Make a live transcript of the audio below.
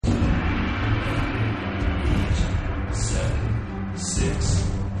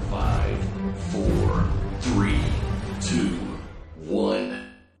4, 3, 2, 1.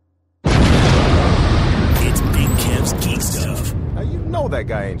 It's Big Kev's Geek Stuff. Now you know that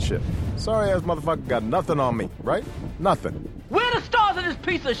guy ain't shit. Sorry ass motherfucker got nothing on me, right? Nothing. Where are the stars of this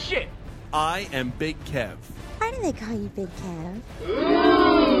piece of shit? I am Big Kev. Why do they call you Big Kev?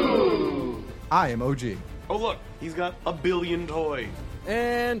 I am OG. Oh look, he's got a billion toys.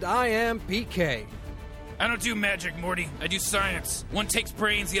 And I am PK. I don't do magic, Morty. I do science. One takes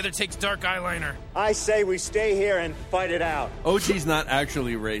brains, the other takes dark eyeliner. I say we stay here and fight it out. OG's not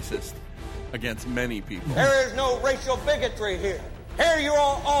actually racist against many people. There is no racial bigotry here. Here you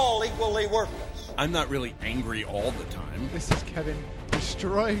are all equally worthless. I'm not really angry all the time. This is Kevin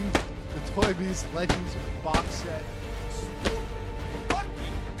destroying the Toy Biz Legends box set. Fucking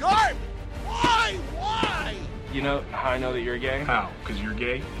garbage! Why? You know how I know that you're gay? How? Because you're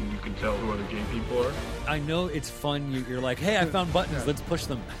gay and you can tell who other gay people are? I know it's fun. You're like, hey, I found buttons. Let's push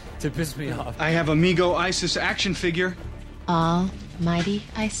them to piss me off. I have Amigo Isis action figure. Almighty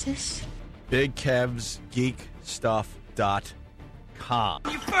Isis? Big Kev's GeekStuff.com.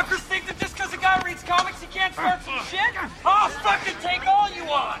 You fuckers think that just because a guy reads comics he can't start some shit? I'll fucking take all you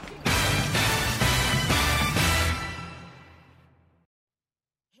want!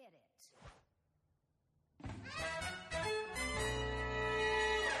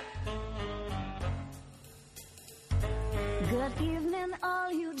 Good evening,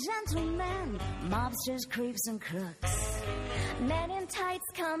 all you gentlemen, mobsters, creeps, and crooks. Men in tights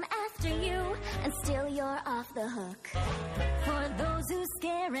come after you, and still you're off the hook. For those who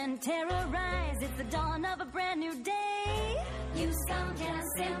scare and terrorize, it's the dawn of a brand new day. You scum can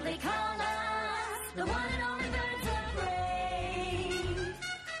simply call us the one and only Birds of Prey.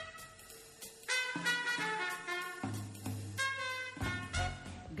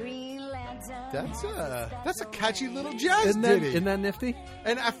 Green Lantern. That's a catchy little jazz ditty. Isn't that nifty?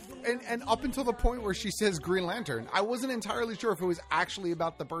 And up until the point where she says Green Lantern, I wasn't entirely sure if it was actually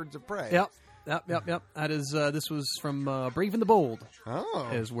about the Birds of Prey. Yep. That is. This was from Brave and the Bold.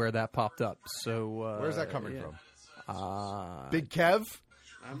 Oh, is where that popped up. So where's that coming from? Big Kev.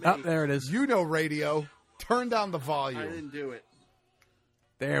 There it is. You know radio. Turn down the volume. I didn't do it.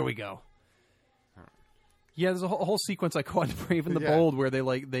 There we go. Yeah, there's a whole sequence I caught in Brave and the Bold where they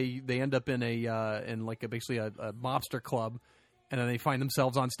end up in basically a mobster club, and then they find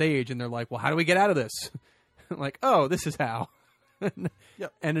themselves on stage, and they're like, "Well, how do we get out of this?" Like, "Oh, this is how."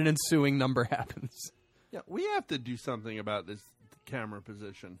 Yep. And an ensuing number happens. Yeah, we have to do something about this camera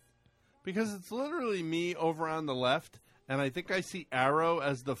position because it's literally me over on the left, and I think I see Arrow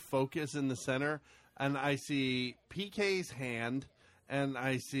as the focus in the center, and I see PK's hand, and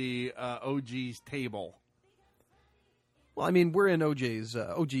I see OG's table. Well, I mean, we're in OG's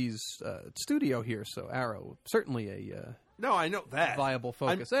studio here, so Arrow certainly a no, I know that viable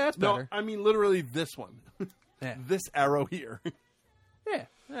focus. That's better. No, I mean literally this one, this Arrow here. Yeah,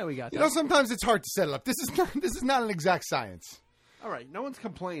 we got that. You know, sometimes it's hard to set it up. This is not an exact science. All right, no one's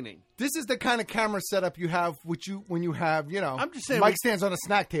complaining. This is the kind of camera setup you have, when you have, I'm just saying, mic stands on a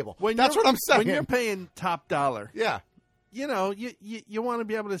snack table. That's what I'm saying. When you're paying top dollar, yeah. You know, you want to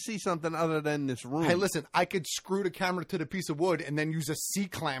be able to see something other than this room. Hey, listen, I could screw the camera to the piece of wood and then use a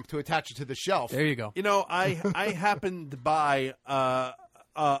C-clamp to attach it to the shelf. There you go. You know, I happened to buy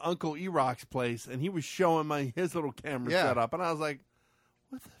Uncle E-Rock's place, and he was showing his little camera setup, and I was like,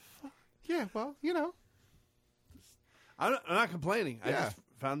 what the fuck? Yeah, well, you know. I'm not complaining. I just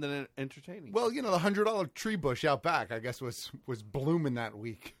found it entertaining. Well, you know, the $100 tree bush out back, I guess, was blooming that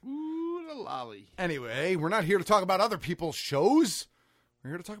week. Ooh, the lolly. Anyway, we're not here to talk about other people's shows.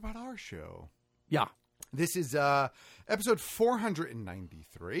 We're here to talk about our show. Yeah. This is episode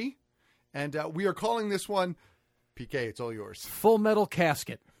 493, and we are calling this one, PK, it's all yours. Full Metal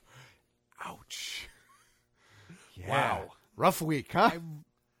Casket. Ouch. Yeah. Wow. Rough week, huh?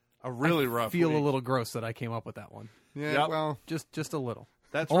 A really rough week. I feel a little gross that I came up with that one. Yeah, well. Just a little.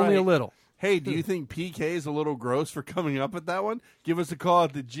 That's only right. a little. Hey, do you think PK is a little gross for coming up with that one? Give us a call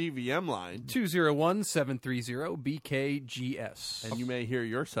at the GVM line. 201-730-BKGS. And you may hear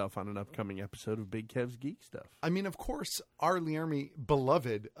yourself on an upcoming episode of Big Kev's Geek Stuff. I mean, of course, our Liermy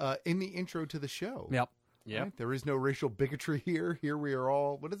beloved in the intro to the show. Yep. Yeah. Right? There is no racial bigotry here. Here we are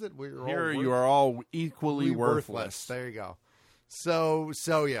all, what is it? You are all equally worthless. There you go. So R.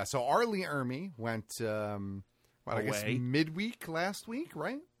 Lee Ermey went, I guess midweek last week,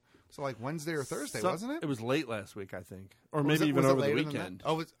 right? So like Wednesday or Thursday, wasn't it? It was late last week, I think, or maybe even over the weekend.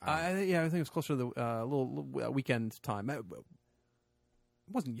 Oh, I think it was closer to the little weekend time.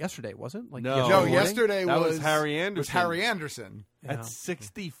 wasn't yesterday, was it? Like No, yesterday that was Harry Anderson. Was Harry Anderson at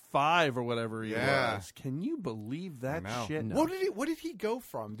 65 or whatever he Yeah. was? Can you believe that shit? No. What did he go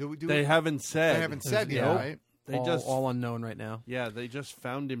from? They haven't said. They haven't said yet, right? They all unknown right now. Yeah, they just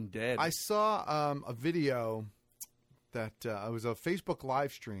found him dead. I saw a video that it was a Facebook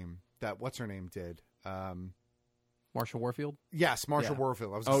live stream that what's her name did. Marsha Warfield? Yes, Marsha Yeah.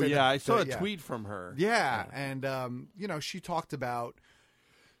 Warfield. I was gonna say I saw a yeah. tweet from her. Yeah, and she talked about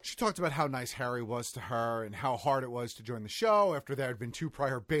how nice Harry was to her and how hard it was to join the show after there had been 2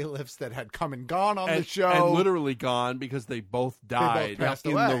 prior bailiffs that had come and gone on the show. And literally gone because they both died passed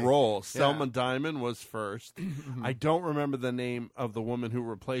in away. the role. Yeah. Selma Diamond was first. I don't remember the name of the woman who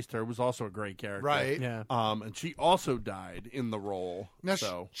replaced her. It was also a great character. Right. Yeah. And she also died in the role. Now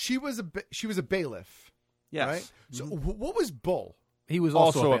so she was a bailiff. Yes. Right? So what was Bull? He was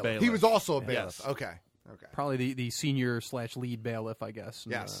also a bailiff. He was also a bailiff. Yes. Okay. Probably the senior / lead bailiff, I guess.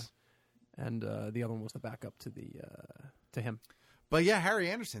 And, Yes. And the other one was the backup to him. But yeah, Harry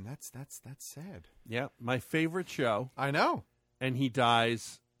Anderson. That's sad. Yeah, my favorite show. I know. And he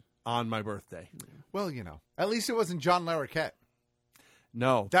dies on my birthday. Well, at least it wasn't John Larroquette.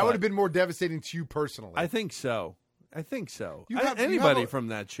 No, That but would have been more devastating to you personally. I think so. You have anybody a- from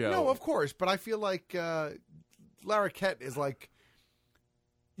that show? No, of course, but I feel like Larroquette is like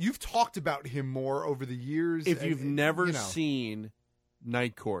you've talked about him more over the years. If you've never seen seen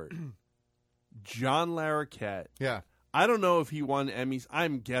Night Court, John Larroquette. Yeah. I don't know if he won Emmys.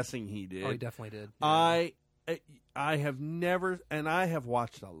 I'm guessing he did. Oh, he definitely did. I have never, and I have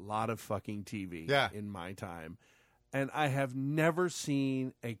watched a lot of fucking TV in my time, and I have never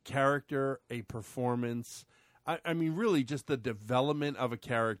seen a character, a performance. I mean, really, just the development of a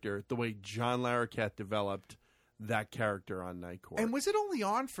character, the way John Larroquette developed that character on Night Court. And was it only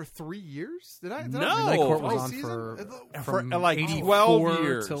on for 3 years? Did I? No. Night Court was Full on season? from like 84 12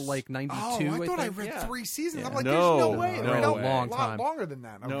 years. to like 92. Oh, I thought I think. read 3 seasons. Yeah. I'm like, No, there's no way. no It felt way. Long a lot time. longer than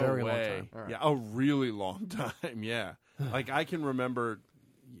that. No very way. long time. All right. Yeah, a really long time. Yeah, like I can remember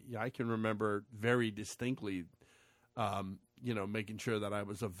very distinctly. Making sure that I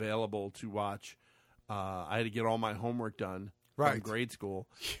was available to watch. I had to get all my homework done from grade school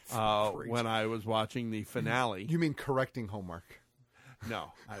when I was watching the finale. You mean correcting homework?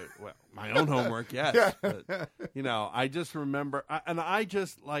 No, my own homework, yes. But, I just remember,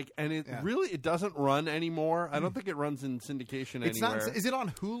 it doesn't run anymore. I don't think it runs in syndication It's anywhere. not. Is it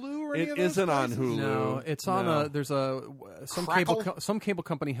on Hulu or any It of those isn't on places? Hulu. No, it's on there's some Crackle? some cable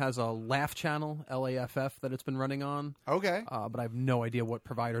company has a Laugh channel, LAFF, that it's been running on. Okay. But I have no idea what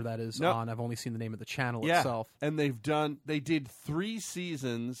provider that is No. on. I've only seen the name of the channel Yeah, itself. and they did 3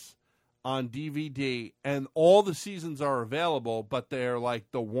 seasons on DVD, and all the seasons are available, but they're like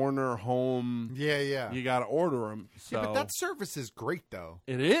the Warner Home. Yeah. You got to order them. So. Yeah, but that service is great, though.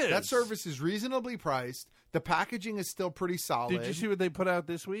 It is. That service is reasonably priced. The packaging is still pretty solid. Did you see what they put out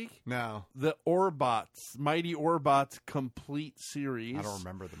this week? No. The Orbots, Mighty Orbots complete series. I don't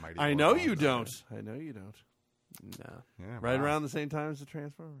remember the Mighty I know Orbots. you don't. I know you don't. No. Yeah, Right wow. around the same time as the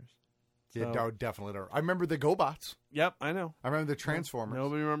Transformers. Yeah, So- no, definitely don't. I remember the GoBots. Yep, I know. I remember the Transformers.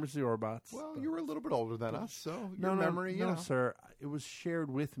 Nobody remembers the Orbots. Well, you were a little bit older than us, so No, your memory, no, you know. sir. It was shared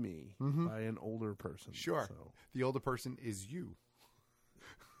with me by an older person. Sure. So. The older person is you.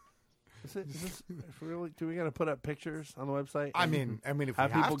 Is this really? Do we got to put up pictures on the website? I mean, if we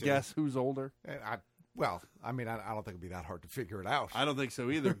have people to. guess who's older? I don't think it'd be that hard to figure it out. I don't think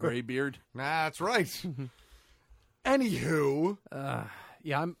so either. Gray beard. Nah, that's right. Anywho,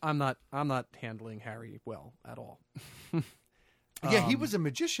 Yeah, I'm not handling Harry well at all. yeah, he was a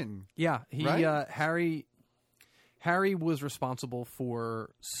magician. Yeah, he right? Harry was responsible for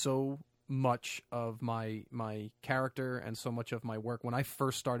so much of my character and so much of my work. When I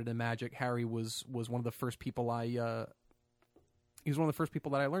first started in Magic, Harry was one of the first people he was one of the first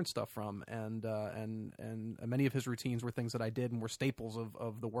people that I learned stuff from, and many of his routines were things that I did and were staples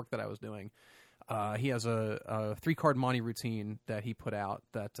of the work that I was doing. He has a 3-card Monty routine that he put out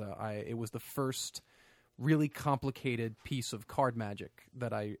that it was the first really complicated piece of card magic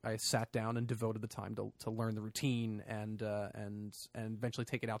that I sat down and devoted the time to learn the routine and eventually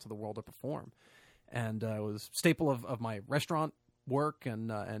take it out to the world to perform. And it was a staple of my restaurant work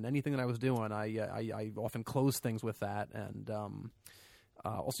and anything that I was doing. I often closed things with that, and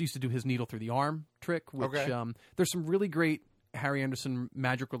also used to do his needle through the arm trick, which there's some really great Harry Anderson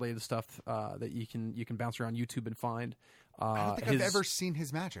magic related stuff that you can bounce around YouTube and find. I don't think I've ever seen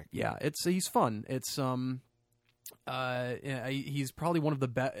his magic. Yeah, he's fun. It's he's probably one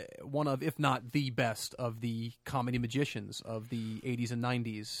of if not the best of the comedy magicians of the 80s and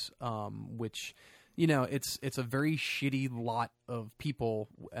 90s, which it's a very shitty lot of people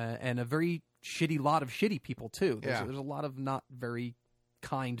and a very shitty lot of shitty people too. There's a lot of not very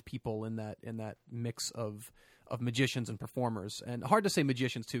kind people in that mix of magicians and performers, and hard to say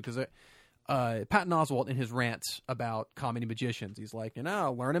magicians too, because Patton Oswalt in his rants about comedy magicians, he's like,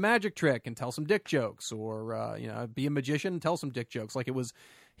 learn a magic trick and tell some dick jokes, or be a magician and tell some dick jokes. Like it was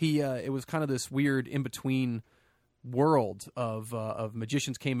kind of this weird in between world of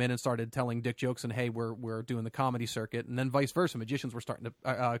magicians came in and started telling dick jokes, and hey, we're doing the comedy circuit, and then vice versa. Magicians were starting to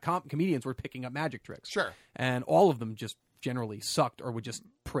comedians were picking up magic tricks, sure, and all of them just generally sucked or were just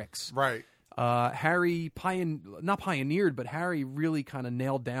pricks, right. Harry not pioneered, but Harry really kind of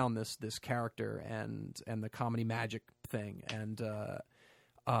nailed down this character and the comedy magic thing, and the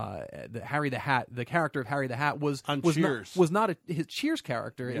character of Harry the Hat was not his Cheers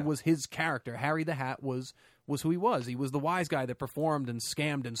character. Yeah. It was his character. Harry the Hat was who he was. He was the wise guy that performed and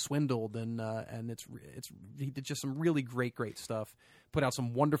scammed and swindled, and he did just some really great stuff. Put out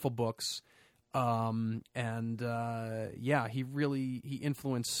some wonderful books. He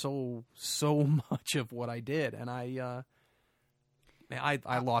influenced so much of what I did, and I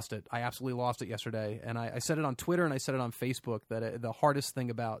lost it. I absolutely lost it yesterday, and I said it on Twitter and I said it on Facebook that the hardest thing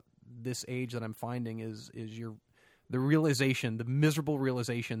about this age that I'm finding is the realization, the miserable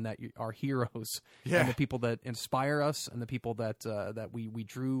realization that our heroes and the people that inspire us and the people that we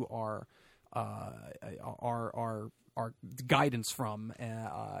drew our guidance from,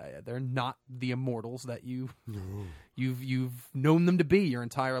 they're not the immortals that you've known them to be your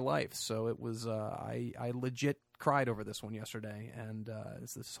entire life. So it was I legit cried over this one yesterday, and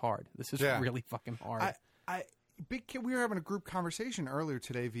this is hard. This is really fucking hard. Big Kev, we were having a group conversation earlier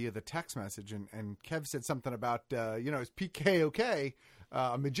today via the text message, and Kev said something about is PK okay?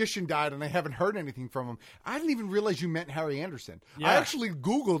 A magician died, and I haven't heard anything from him. I didn't even realize you meant Harry Anderson. Yeah. I actually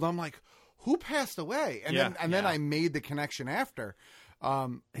Googled. I'm like, who passed away? And then I made the connection after.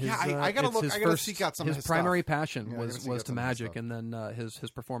 I gotta look. I gotta seek out some of his primary stuff. passion was to magic, and then his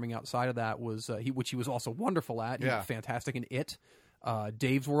performing outside of that was which he was also wonderful at. He was fantastic in It.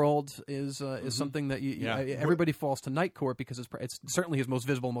 Dave's World is something that everybody falls to Night Court because it's certainly his most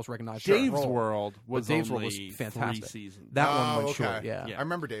visible, most recognized. Dave's World was fantastic. 3 seasons. That one went okay. short. Yeah, I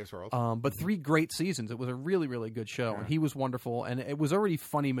remember Dave's World. But 3 great seasons. It was a really, really good show, and he was wonderful, and it was already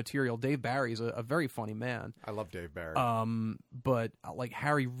funny material. Dave Barry's a very funny man. I love Dave Barry. But like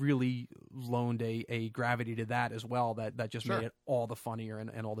Harry really loaned a gravity to that as well. That just made it all the funnier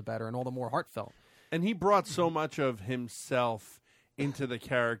and all the better and all the more heartfelt. And he brought so much of himself into the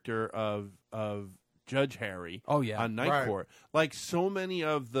character of Judge Harry on Night Court. Like so many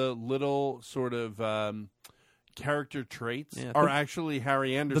of the little sort of character traits are actually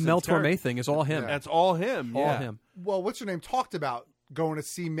Harry Anderson's. The Mel Torme thing is all him. That's all him. All him. Well, what's her name talked about going to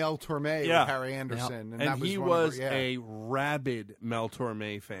see Mel Torme with Harry Anderson. And he was a rabid Mel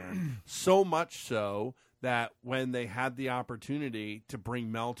Torme fan. So much so that when they had the opportunity to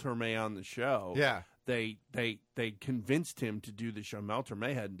bring Mel Torme on the show, they convinced him to do the show. Mel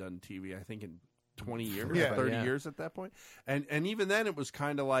Torme hadn't done TV, I think, in 20 years, 30 years at that point. And even then, it was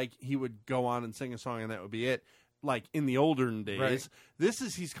kind of like he would go on and sing a song, and that would be it. Like in the olden days,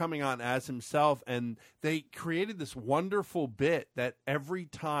 he's coming on as himself, and they created this wonderful bit that every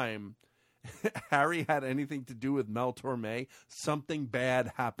time Harry had anything to do with Mel Torme, something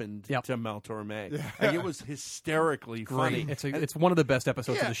bad happened to Mel Torme. Like, it was hysterically funny. It's one of the best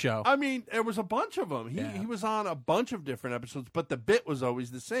episodes of the show. I mean, there was a bunch of them. He was on a bunch of different episodes, but the bit was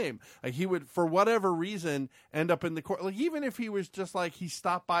always the same. Like, he would, for whatever reason, end up in the court. Like, even if he was just like, he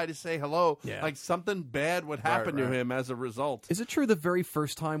stopped by to say hello, like something bad would happen to him as a result. Is it true the very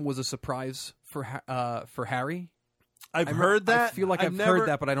first time was a surprise for Harry? I've heard that. I feel like I've heard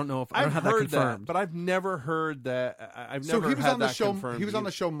that, but I don't know if I don't have that confirmed. But I've never heard that. I've never had on the that show. confirmed. He was on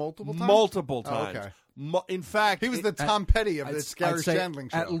the show multiple times. Multiple times. Oh, okay. In fact, he was the Tom Petty of the Scary Sandling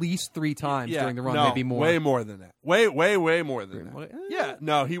show. At least 3 times during the run, maybe more. Way more than that. Way more than that. Yeah,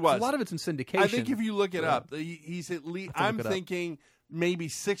 no, he was. A lot of it's in syndication. I think if you look it up, he's at least. I'm thinking maybe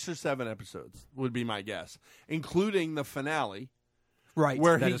 6 or 7 episodes would be my guess, including the finale. Right,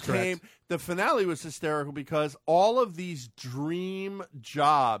 where that he is came. correct. The finale was hysterical because all of these dream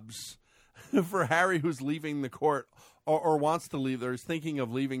jobs for Harry, who's leaving the court or wants to leave, or is thinking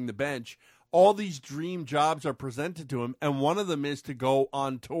of leaving the bench. All these dream jobs are presented to him, and one of them is to go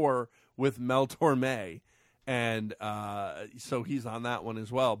on tour with Mel Torme, and so he's on that one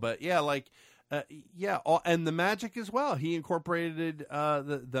as well. But and the magic as well. He incorporated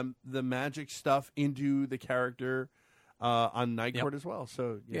the magic stuff into the character. on Night Court as well.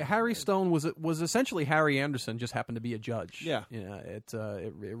 So yeah, Harry Stone was essentially Harry Anderson, just happened to be a judge. Yeah, it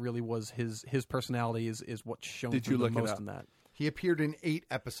really was his personality is what's shown Did through you the look it most up? in that. He appeared in 8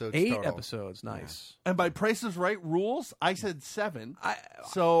 episodes. 8 total. episodes, nice. And by Price is Right rules, I said 7,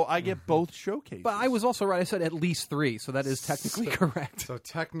 so I get both showcases. But I was also right. I said at least 3, so that is technically correct. So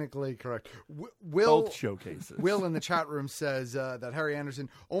technically correct. Will both showcases. Will in the chat room says that Harry Anderson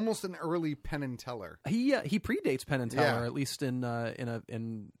almost an early Penn and Teller. He predates Penn and Teller, at least in a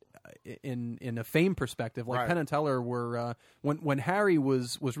fame perspective. Like Right. Penn and Teller were when Harry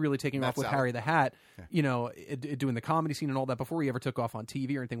was really taking off with Salad. Harry the Hat, doing the comedy scene and all that before he ever took off on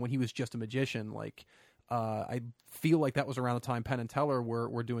TV or anything. When he was just a magician, like I feel like that was around the time Penn and Teller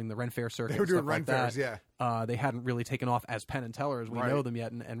were doing the Ren Fair circuit. They were doing and stuff Ren like that. Fairs, yeah. They hadn't really taken off as Penn and Teller as we Right. know them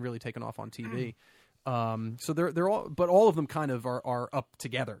yet, and really taken off on TV. So they're all, but all of them kind of are up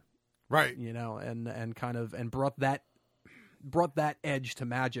together, right? And kind of brought that edge to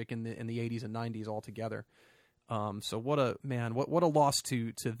magic in the 80s and 90s altogether. So what a loss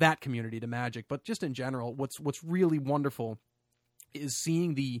to that community, to magic, but just in general, what's really wonderful is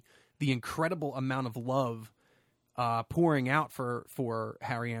seeing the incredible amount of love pouring out for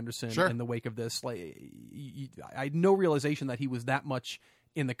Harry Anderson Sure. in the wake of this. Like, I had no realization that he was that much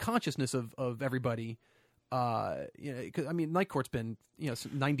in the consciousness of everybody. 'Cause, I mean, Night Court's been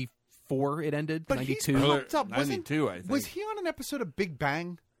 94. It ended, But 92. he's popped up. 92, I think. Was he on an episode of Big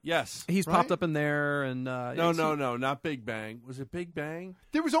Bang? Yes, He's Right? popped up in there, and No, not Big Bang. Was it Big Bang?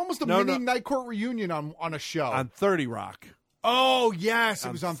 There was almost a mini Night Court reunion on a show. On 30 Rock. Oh, yes,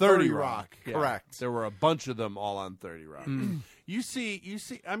 it was on 30 Rock. Yeah. Correct. There were a bunch of them all on 30 Rock. You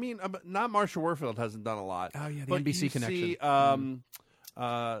see. I mean, not Marsha Warfield hasn't done a lot. Oh yeah, the but NBC you connection. See,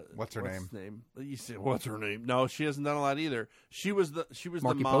 what's her name? You say, what's her name? No, she hasn't done a lot either. She was the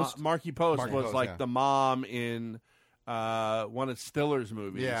Marky mom. Post? Marky Post Marky was Post, like yeah. the mom in one of Stiller's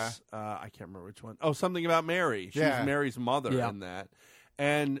movies. Yeah. I can't remember which one. Oh, Something About Mary. She was Mary's mother in that.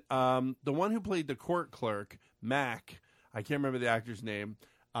 And the one who played the court clerk, Mac, I can't remember the actor's name.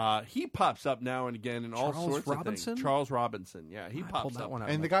 He pops up now and again in all Charles sorts Robinson? of things. Charles Robinson, yeah, he I pops pulled that up. one out.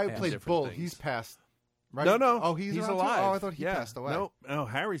 And the guy who plays Bull, he's passed. Right? No. Oh, he's around too? alive. Oh, I thought he Yeah. passed away. No,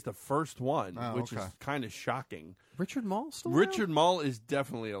 Harry's the first one, which okay. is kind of shocking. Richard Mall still Richard Mall is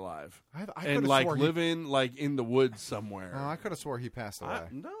definitely alive, I and could've like swore living like in the woods somewhere. Oh, I could have swore he passed away.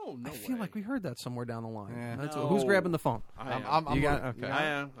 No I feel like we heard that somewhere down the line. Yeah. That's- No. Who's grabbing the phone? I'm You got okay. I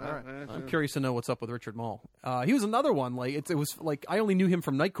am. All right. I'm curious to know what's up with Richard Mall. He was another one. Like it was like I only knew him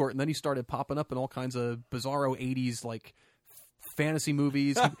from Night Court, and then he started popping up in all kinds of bizarro '80s like fantasy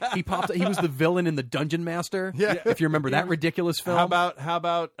movies. He popped. He was the villain in the Dungeon Master. Yeah. If you remember that ridiculous film. How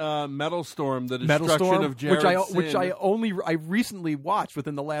about Metal Storm? The Metal destruction Storm, of Jared which I Sin. recently watched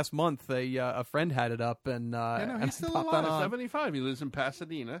within the last month. A friend had it up and he's still popped alive. that on. 75. He lives in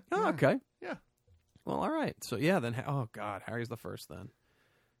Pasadena. Oh, okay. Yeah. Well, all right. So yeah, then oh god, Harry's the first then.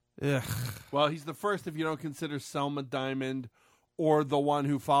 Ugh. Well, he's the first if you don't consider Selma Diamond or the one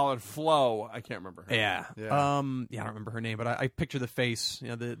who followed Flo. I can't remember her. Yeah. Yeah. I don't remember her name, but I picture the face.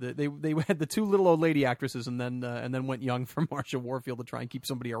 You know, they had the two little old lady actresses, and then went young for Marsha Warfield to try and keep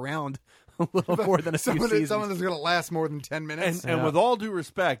somebody around a little more than a few seasons. Someone that's going to last more than 10 minutes. And with all due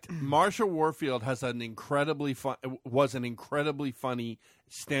respect, Marsha Warfield was an incredibly funny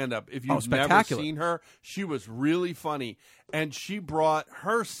stand-up. If you've never spectacular. seen her, she was really funny, and she brought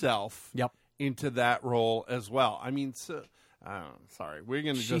herself into that role as well. I mean, sorry, we're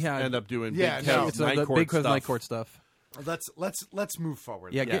going to just end up doing big it's Night Court big stuff. Night Court stuff. Let's move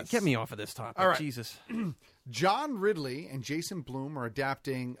forward. Yeah, get me off of this topic. All right. Jesus. John Ridley and Jason Blum are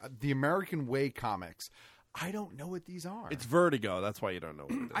adapting the American Way comics. I don't know what these are. It's Vertigo. That's why you don't know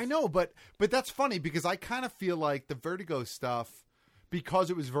what it is. I know, but that's funny because I kind of feel like the Vertigo stuff, because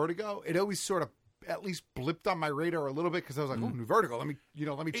it was Vertigo, it always sort of at least blipped on my radar a little bit because I was like, oh, new Vertigo. Let me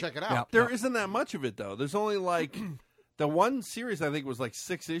check it out. There isn't that much of it though. There's only like the one series I think was like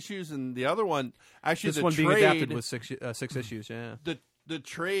 6 issues, and the other one actually This the one trade, being adapted was 6 issues. Yeah. The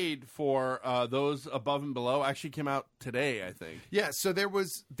trade for those above and below actually came out today, I think. Yeah, so there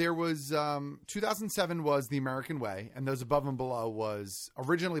was 2007 was The American Way, and those above and below was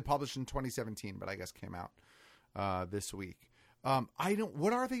originally published in 2017, but I guess came out this week.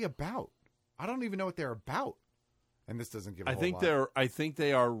 What are they about? I don't even know what they're about. And this doesn't give a whole lot. I think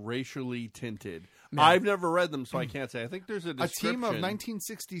they are racially tinted. Man. I've never read them, so I can't say. I think there's a A description. team of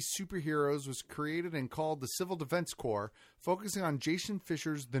 1960s superheroes was created and called the Civil Defense Corps, focusing on Jason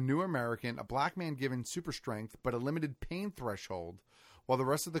Fisher's The New American, a black man given super strength but a limited pain threshold, while the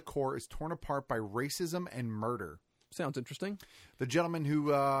rest of the Corps is torn apart by racism and murder. Sounds interesting. The gentleman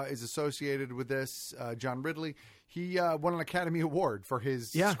who is associated with this, John Ridley, he won an Academy Award for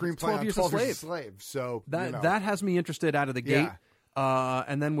his screenplay on 12 Years a Slave. So that has me interested out of the gate.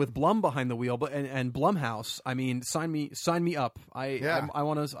 And then with Blum behind the wheel, and Blumhouse, I mean, sign me up.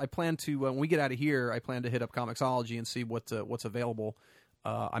 I plan to when we get out of here, I plan to hit up Comixology and see what's available.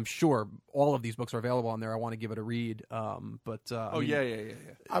 I'm sure all of these books are available on there. I want to give it a read. I was going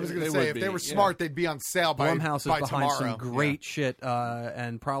to say, if they were smart, they'd be on sale by Blumhouse is behind tomorrow. some great shit,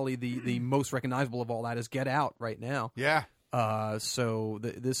 and probably the most recognizable of all that is Get Out right now. Yeah. So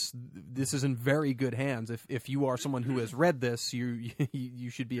this is in very good hands. If you are someone who has read this, you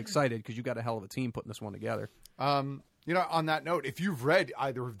should be excited because you got a hell of a team putting this one together. On that note, if you've read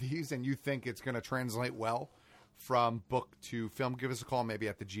either of these and you think it's going to translate well from book to film, give us a call maybe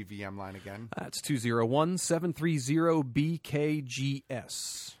at the GVM line again. That's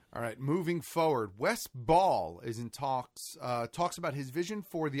 201-730-BKGS. All right, moving forward, Wes Ball is in talks about his vision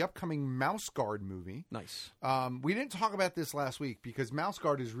for the upcoming Mouse Guard movie. Nice. We didn't talk about this last week because Mouse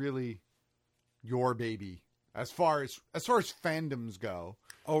Guard is really your baby as far as fandoms go.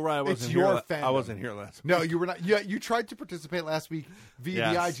 Oh, right. It's your fandom. I wasn't here last week. No, you were not. Yeah, you tried to participate last week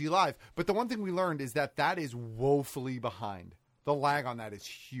via Yes. the IG Live. But the one thing we learned is that is woefully behind. The lag on that is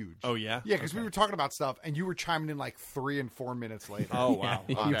huge. Oh, yeah? Yeah, because we were talking about stuff, and you were chiming in like 3 and 4 minutes later. Oh, wow.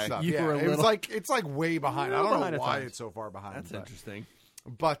 On Okay. stuff. You Yeah, were a it was little- like it's like way behind. I don't behind know at why times. it's so far behind. That's interesting.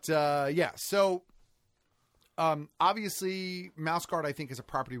 But yeah, so obviously, Mouse Guard, I think, is a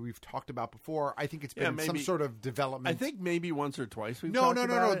property we've talked about before. I think it's been in some sort of development. I think maybe once or twice we've No, talked no,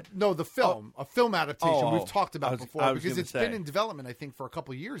 no, about no, it. no. The film, a film adaptation Oh, we've talked about I before was because gonna it's been say. in development, I think, for a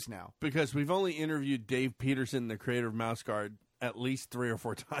couple of years now. Because we've only interviewed Dave Peterson, the creator of Mouse Guard, at least 3 or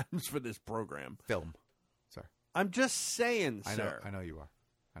 4 times for this program. Film, sir. I'm just saying, I sir. know you are.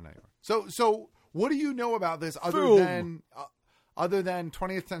 So what do you know about this Film. other than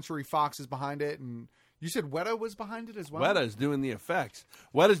 20th Century Fox is behind it, and you said Weta was behind it as well? Weta's doing the effects.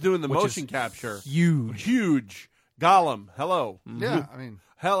 Weta's doing the Which motion is capture. Huge. Gollum, hello. Yeah, I mean,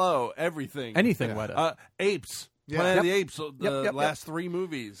 hello, everything. Anything Weta. Apes. Yeah. Planet of the Yep. Apes, the Yep. last 3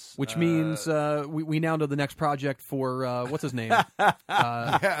 movies. Which means we now know the next project for what's his name?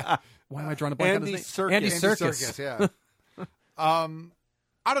 Why am I drawing a blank on Andy his name? Andy Serkis. yeah. I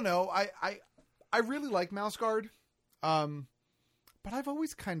don't know. I really like Mouse Guard, but I've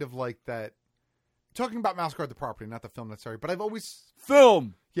always kind of liked that. Talking about Mouse Guard, the property, not the film necessarily, but I've always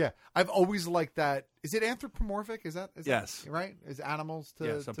I've always liked that. Is it anthropomorphic? Is that Yes. right? Is animals to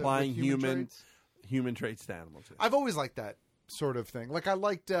yes, to- applying with human traits? human traits to animals. Yes. I've always liked that sort of thing. Like I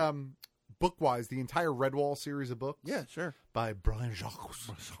liked book-wise the entire Redwall series of books. Yeah, sure. By Brian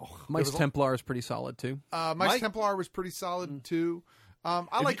Jacques. Mice Templar is pretty solid too. Mice Templar was pretty solid too.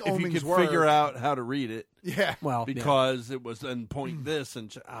 I like if you Omen's could work. figure out how to read it. Yeah. Well, because it was and point this and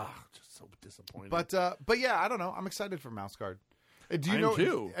just so disappointing. But yeah, I don't know. I'm excited for Mouse Guard. Do you I am know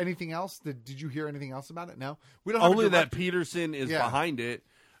too. anything else? Did you hear anything else about it? No, we don't. Have Only a that direct- Peterson is Yeah. behind it.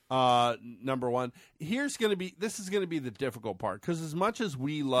 Number one. This is going to be the difficult part because as much as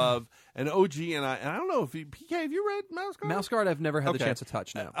we love and OG and I don't know if PK, have you read Mouse Guard? Mouse Guard, I've never had the Okay. chance to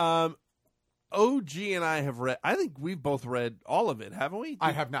touch now. OG and I have read. I think we've both read all of it, haven't we?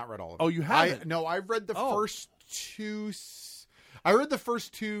 I have not read all of it. Oh, you haven't? No, I read the first 2. I read the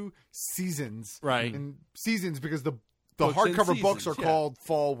first 2 seasons, Right. And seasons because the Books in hardcover books are seasons, yeah. called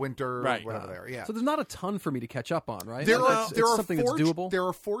fall, winter, Right. whatever they are. Yeah. So there's not a ton for me to catch up on, right? There Like, are it's something four, that's doable. There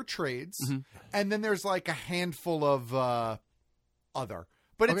are 4 trades, and then there's like a handful of other.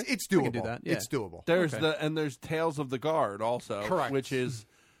 But Okay. it's We doable. can do that, yeah. It's doable. There's there's Tales of the Guard also, Correct. which is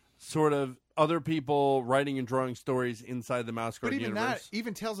sort of other people writing and drawing stories inside the Mouse Guard But even universe. that,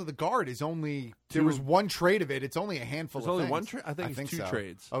 even Tales of the Guard is only there 2. was 1 trade of it. It's only a handful. There's of only things. 1 trade. I think it's 2 so.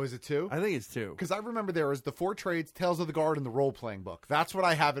 trades. Oh, is it 2? I think it's 2. Because I remember there was the 4 trades, Tales of the Guard, and the role playing book. That's what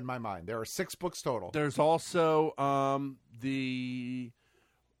I have in my mind. There are 6 books total. There's also the.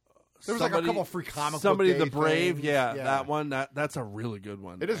 There was like a couple free comic book Somebody day the Brave, things. yeah, Yeah. that one. That's a really good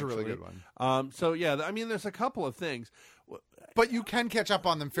one. It is a actually. really good one. So yeah, I mean, there's a couple of things. But you can catch up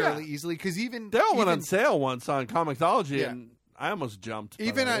on them fairly easily because They all went on sale once on Comixology, Yeah. and I almost jumped. but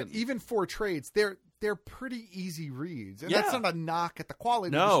even I at didn't. even 4 trades, they're pretty easy reads, and Yeah. that's not a knock at the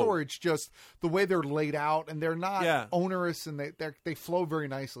quality No. of the story. It's just the way they're laid out, and they're not Yeah. onerous, and they flow very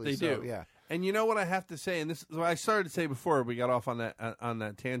nicely. They So, do, yeah. And you know what I have to say, and this is what I started to say before we got off on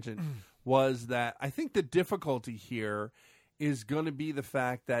that tangent, was that I think the difficulty here is going to be the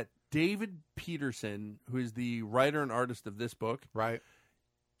fact that David Peterson, who is the writer and artist of this book, right,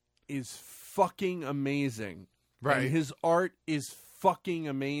 is fucking amazing. Right. And his art is fucking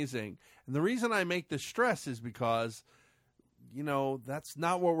amazing. And And the reason I make this stress is because, that's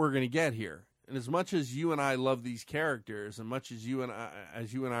not what we're going to get here. And as much as you and I love these characters, and much as you and I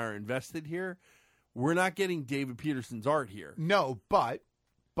are invested here, we're not getting David Peterson's art here. No, but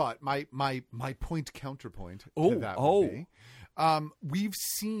my counterpoint to that would be, we've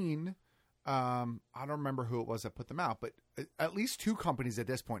seen, I don't remember who it was that put them out, but at least 2 companies at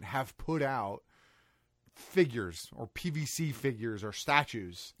this point have put out figures or PVC figures or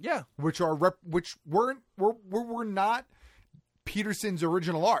statues. Yeah, which were not Peterson's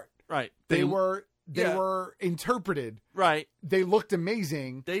original art. Right. They were interpreted. Right. They looked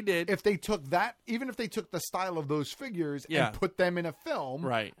amazing. They did. If they took that, even if they took the style of those figures and put them in a film,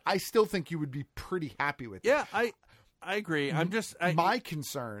 right, I still think you would be pretty happy with it. Yeah, I agree. My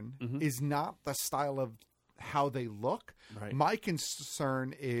concern is not the style of how they look. Right. My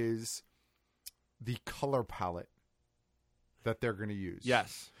concern is the color palette that they're going to use.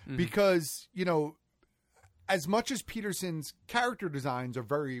 Yes. Because, as much as Peterson's character designs are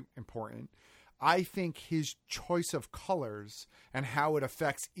very important, I think his choice of colors and how it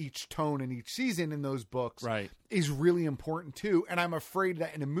affects each tone in each season in those books is really important too. And I'm afraid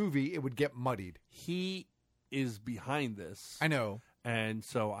that in a movie it would get muddied. He is behind this. I know. And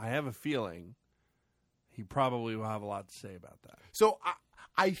so I have a feeling he probably will have a lot to say about that. So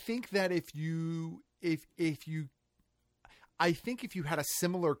I think that if you had a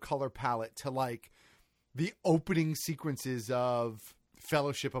similar color palette to like the opening sequences of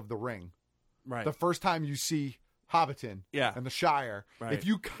Fellowship of the Ring, right? The first time you see Hobbiton, and the Shire, right. If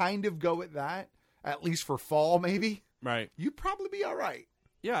you kind of go with that, at least for fall, maybe, right, you'd probably be all right.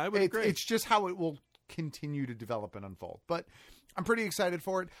 Yeah, I would agree. It's just how it will continue to develop and unfold, but I'm pretty excited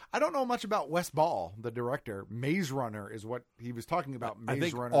for it. I don't know much about Wes Ball, the director. Maze Runner is what he was talking about. Maze I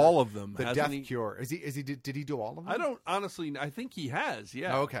think Runner, all of them. The Death Cure. Did he do all of them? I don't honestly. I think he has.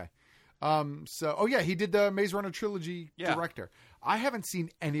 Yeah. Oh, okay. He did the Maze Runner trilogy director. I haven't seen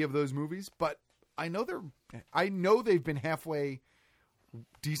any of those movies, but I know they've been halfway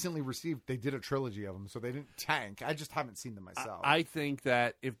decently received. They did a trilogy of them, so they didn't tank. I just haven't seen them myself. I think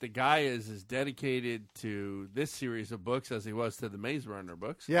that if the guy is as dedicated to this series of books as he was to the Maze Runner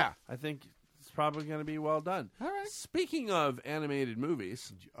books, I think it's probably going to be well done. All right. Speaking of animated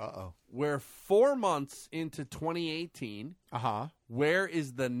movies, we're 4 months into 2018. Where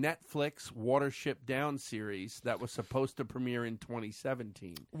is the Netflix Watership Down series that was supposed to premiere in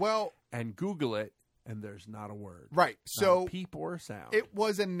 2017? Well, and Google it, and there's not a word. Right. So not a peep or a sound. It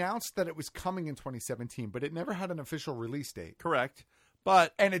was announced that it was coming in 2017, but it never had an official release date. Correct.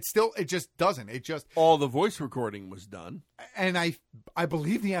 And it just doesn't. It just all the voice recording was done, and I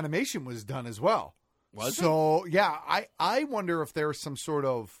believe the animation was done as well. Was so? It? Yeah, I wonder if there's some sort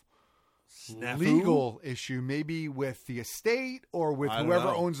of legal issue, maybe with the estate or with whoever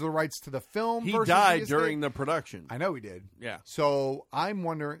owns the rights to the film. He died during the production. I know he did. Yeah. So I'm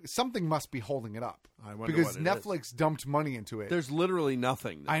wondering, something must be holding it up. I wonder because what Netflix dumped money into it. There's literally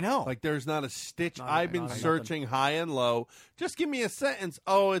nothing. I know. Like there's not a stitch. I've been searching high and low. Just give me a sentence.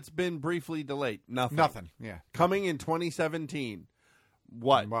 Oh, it's been briefly delayed. Nothing. Nothing. Yeah. Coming in 2017.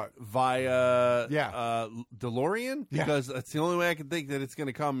 What? Via DeLorean? Because that's the only way I can think that it's going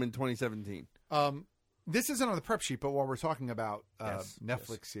to come in 2017. This isn't on the prep sheet, but while we're talking about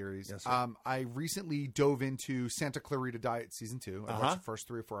Netflix series, I recently dove into Santa Clarita Diet Season 2. I watched the first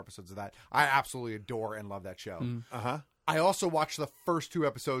 3 or 4 episodes of that. I absolutely adore and love that show. I also watched the first 2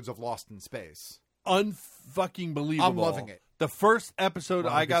 episodes of Lost in Space. Unfucking believable. I'm loving it. The first episode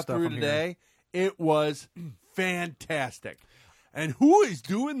I got through today, it was fantastic. And who is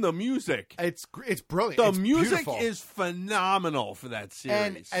doing the music? It's brilliant. The it's music beautiful. is phenomenal for that series.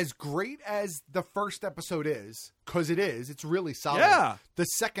 And as great as the first episode is, because it's really solid. Yeah. The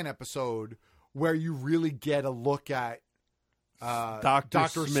second episode, where you really get a look at Dr.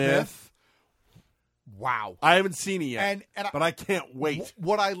 Smith. Wow. I haven't seen it yet, but I can't wait.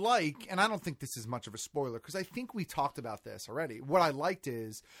 What I like, and I don't think this is much of a spoiler, because I think we talked about this already. What I liked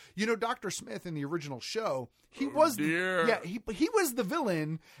is, Dr. Smith in the original show, he was the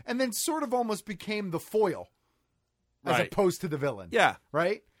villain, and then sort of almost became the foil, as opposed to the villain. Yeah.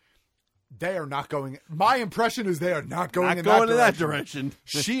 Right? They are not going. My impression is they are not going in that direction.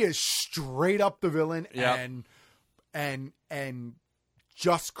 She is straight up the villain, and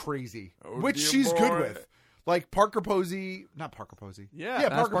just crazy, which she's good with. Like Parker Posey, not Parker Posey. Yeah,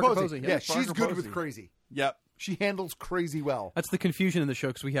 Parker Posey. Yeah, she's Parker good Posey. with crazy. Yep. She handles crazy well. That's the confusion in the show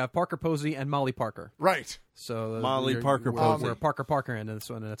because we have Parker Posey and Molly Parker. Right. So Molly Parker Posey. We're Parker in this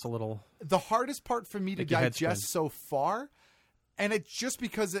one, and it's a little. The hardest part for me to digest so far, and it's just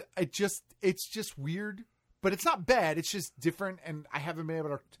because it's just weird, but it's not bad. It's just different, and I haven't been able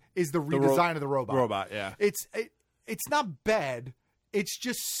to. is the redesign of the robot. Robot, yeah. It's not bad. It's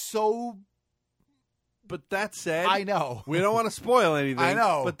just so. But that said, I know we don't want to spoil anything. I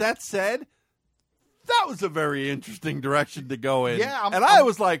know. But that said, that was a very interesting direction to go in. Yeah, I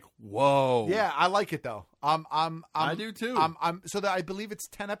was like, whoa. Yeah, I like it though. I do too. I believe it's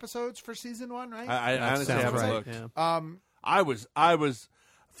 10 episodes for season 1, right? I honestly haven't looked. Yeah. I was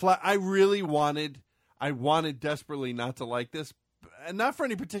flat. I wanted desperately not to like this, and not for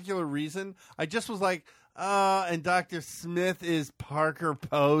any particular reason. I just was like, and Dr. Smith is Parker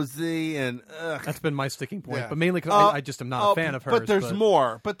Posey, and that's been my sticking point. Yeah. But mainly because I just am not a fan of hers. But there's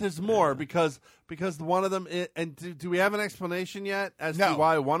more. But there's more because one of them. And do we have an explanation yet as to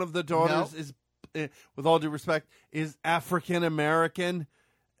why one of the daughters is, with all due respect, is African American,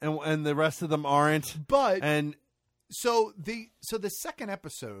 and the rest of them aren't? But and so the second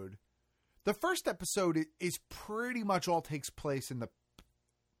episode, the first episode is pretty much all takes place in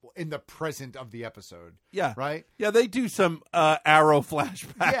the present of the episode. Yeah. Right? Yeah, they do some Arrow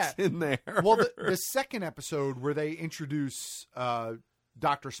flashbacks in there. Well, the second episode where they introduce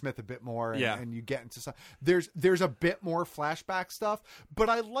Dr. Smith a bit more and you get into some, there's a bit more flashback stuff, but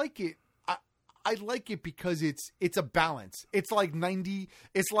I like it. I like it because it's a balance. It's like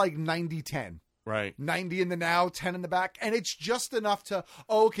 90-10. Right. 90 in the now, 10 in the back. And it's just enough to,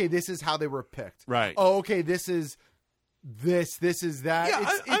 okay, this is how they were picked. Right. Oh, okay, this is this is that. Yeah,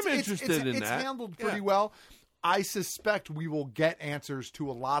 I'm interested in it's that. It's handled pretty well. I suspect we will get answers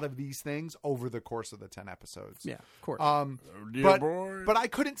to a lot of these things over the course of the 10 episodes. Yeah, of course. But I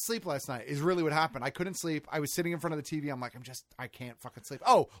couldn't sleep last night is really what happened. I couldn't sleep. I was sitting in front of the TV. I'm like, I can't fucking sleep.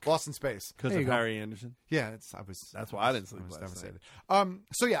 Oh, Lost in Space. Because of Harry Anderson? Yeah. That's why I didn't sleep last night.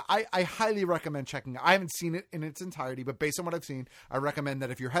 So yeah, I highly recommend checking it. I haven't seen it in its entirety, but based on what I've seen, I recommend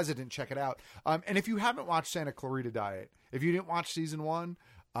that if you're hesitant, check it out. And if you haven't watched Santa Clarita Diet, if you didn't watch season 1,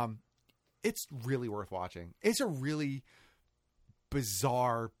 it's really worth watching. It's a really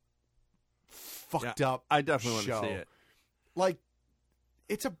bizarre, fucked up I definitely show. want to see it. Like,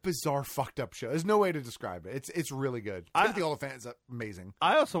 it's a bizarre, fucked up show. There's no way to describe it. It's really good. Timothy Olyphant is amazing.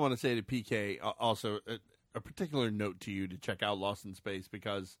 I also want to say to PK, also a particular note to you to check out Lost in Space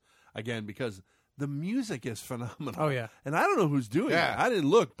because the music is phenomenal. Oh yeah, and I don't know who's doing it. I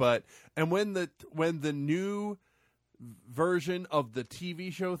didn't look, but when the new version of the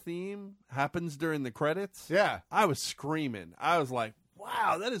TV show theme happens during the credits, I was screaming. I was like,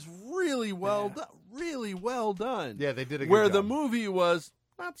 wow, that is really well done. Really well done. Yeah, they did a good Where job. the movie was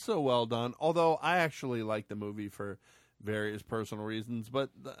not so well done, although I actually liked the movie for various personal reasons,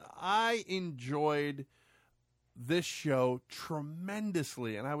 but I enjoyed this show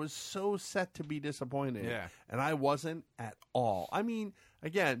tremendously, and I was so set to be disappointed. Yeah. And I wasn't at all. I mean,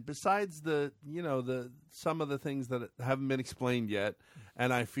 again, besides the some of the things that haven't been explained yet,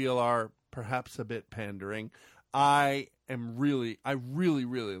 and I feel are perhaps a bit pandering, I really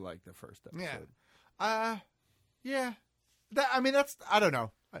like the first episode. Yeah. That's I don't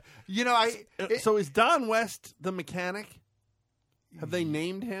know. So is Don West the mechanic? Have they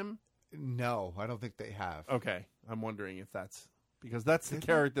named him? No, I don't think they have. Okay, I'm wondering if that's because that's the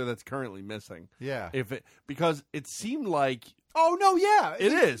character that's currently missing. Yeah. Because it seemed like. Oh no! Yeah,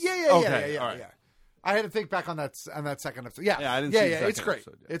 it is. Yeah. Okay, all right. Yeah. I had to think back on that second episode. Yeah, I didn't see the second it's great.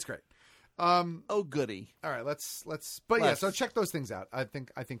 episode yet. It's great. Oh goody! All right, let's. But yeah, so check those things out. I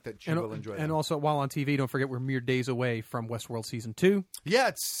think that you will enjoy. And also, while on TV, don't forget we're mere days away from Westworld season 2. Yeah,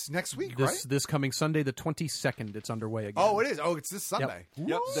 it's next week, right? This coming Sunday, the 22nd. It's underway again. Oh, it is. Oh, it's this Sunday.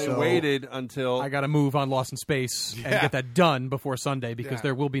 Yep. They waited until I got to move on Lost in Space and get that done before Sunday because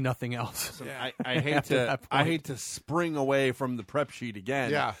there will be nothing else. So I hate to spring away from the prep sheet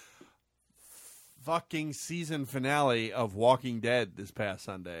again. Yeah. Fucking season finale of Walking Dead this past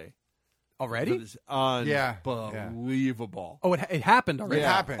Sunday. Already? That is unbelievable. Oh, it happened already. It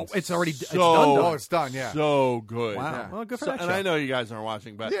happened. Oh, it's already so, it's done. Oh, it's done. Yeah. So good. Wow. Yeah. Well, good for that show. And I know you guys aren't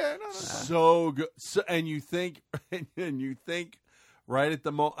watching, but so good. So, and you think right at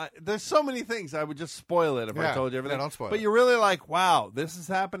the moment, there's so many things. I would just spoil it if I told you everything. Yeah, don't spoil but it. you're really like, wow, this is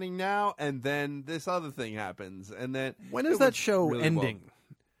happening now, and then this other thing happens, and then when is that show really ending?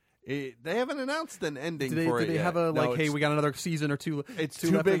 They haven't announced an ending do they, for do it they yet. have hey, we got another season or two? It's two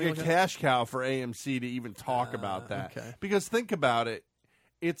too left big or a anything like cash cow for AMC to even talk about that. Okay. Because think about it.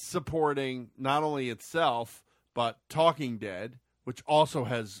 It's supporting not only itself, but Talking Dead, which also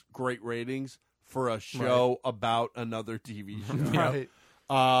has great ratings for a show about another TV show. Right.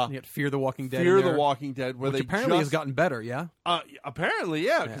 You got Fear the Walking Dead. Fear the Walking Dead, where which they apparently has gotten better, yeah? Apparently,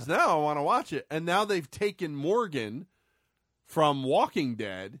 yeah, because now I want to watch it. And now they've taken Morgan from Walking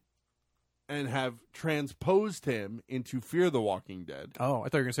Dead and have transposed him into Fear the Walking Dead. Oh, I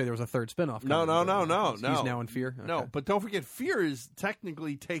thought you were going to say there was a third spinoff. No. He's now in Fear? No, Okay. but don't forget, Fear is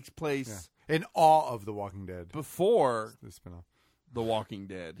technically takes place in Awe of the Walking Dead before the spinoff. The Walking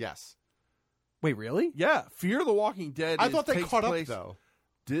Dead. Yes. Wait, really? Yeah, Fear the Walking Dead. I thought they takes caught place, up,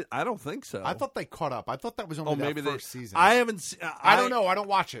 though. I don't think so. I thought they caught up. I thought that was only maybe that first season. I haven't. I don't know. I don't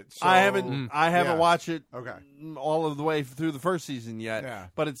watch it. So... I haven't watched it. Okay. All of the way through the first season yet. Yeah.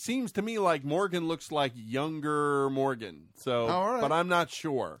 But it seems to me like Morgan looks like younger Morgan. So, all right. But I'm not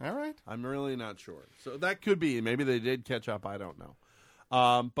sure. All right. I'm really not sure. So that could be. Maybe they did catch up. I don't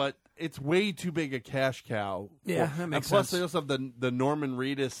know. But it's way too big a cash cow. Yeah, that makes and plus sense. they also have the Norman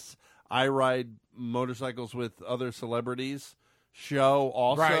Reedus I Ride Motorcycles with Other Celebrities show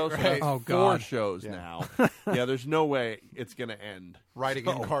also. Right. So that's Oh, 4 God. shows now. Yeah, there's no way it's going to end. Riding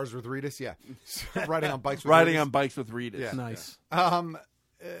in cars with Reedus, yeah. Riding on bikes with Riding Reedus. on bikes with Reedus. Yeah. Nice.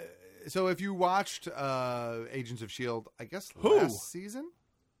 So if you watched Agents of S.H.I.E.L.D., I guess Who? last season,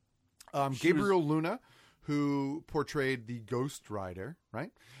 Gabriel Luna, who portrayed the Ghost Rider,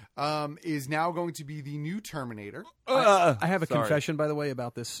 right, is now going to be the new Terminator. I have a Sorry. confession, by the way,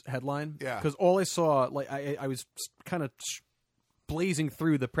 about this headline. Yeah. Because all I saw, like, I was kind of blazing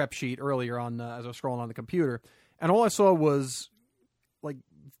through the prep sheet earlier on as I was scrolling on the computer, and all I saw was, like,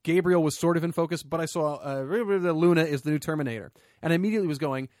 Gabriel was sort of in focus, but I saw Luna is the new Terminator. And I immediately was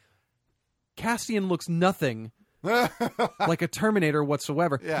going, Cassian looks nothing like a Terminator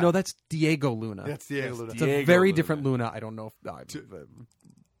whatsoever. Yeah. No, that's Diego Luna. That's Diego Luna. It's a very different Luna. I don't know if...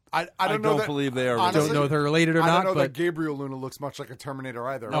 I I don't know don't that, believe they are. honestly, don't know if they're related or I not, don't know but that Gabriel Luna looks much like a Terminator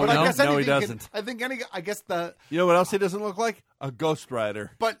either. Oh, but no? I guess No, he anything doesn't. I think I guess the You know what else he doesn't look like? A Ghost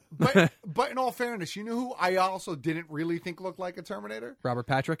Rider. but in all fairness, you know who I also didn't really think looked like a Terminator? Robert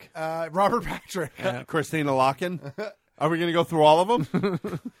Patrick. Robert Patrick. Christina Loken. Are we going to go through all of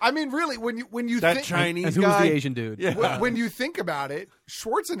them? I mean, really, when you That think, Chinese And who guy. was the Asian dude? Yeah. when you think about it,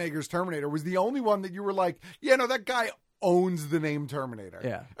 Schwarzenegger's Terminator was the only one that you were like, yeah, no, that guy owns the name Terminator.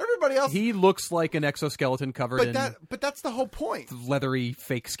 Yeah. Everybody else, He looks like an exoskeleton covered in but that's the whole point. leathery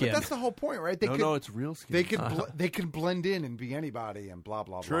fake But skin. that's the whole point, right? They No, it's real skin. They could they could blend in and be anybody and blah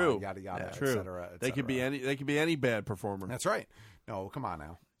blah True. blah yada yada True. et cetera, et They could be cetera. any. They could be any bad performer. That's right. No, come on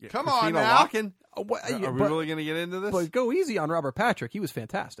now. Yeah, Come Christina on now. Loken? Oh, what- Are we but- really going to get into this? But go easy on Robert Patrick. He was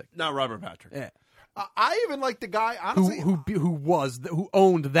fantastic. Not Robert Patrick. Yeah. I even like the guy. Honestly, Who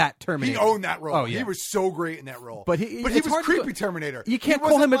owned that Terminator? he owned that role. Oh yeah. He was so great in that role. But he was it's hard to- creepy Terminator. You can't He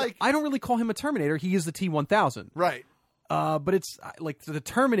call him. wasn't I don't really call him a Terminator. He is the T-1000. right. But it's like the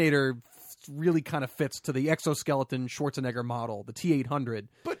Terminator really kind of fits to the exoskeleton Schwarzenegger model, the T-800.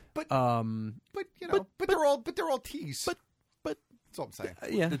 But you know, but they're all T's. But that's all I'm saying.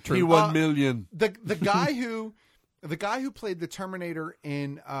 Yeah, The true. T1 million. The guy who played the Terminator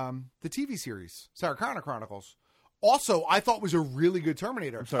in the TV series Sarah Connor Chronicles, also I thought was a really good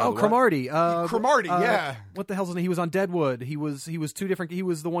Terminator. Oh, Cromartie. Cromartie, yeah. What the hell's his name? He was on Deadwood. He was two different. He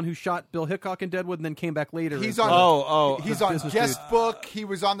was the one who shot Bill Hickok in Deadwood and then came back later. He's as- on. He's on business Guest dude. Book. He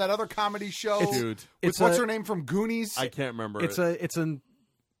was on that other comedy show. Dude. With what's her name from Goonies? I can't remember. It's an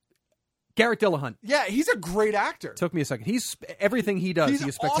Garrett Dillahunt. Yeah, he's a great actor. Took me a second. He's everything he does. He's He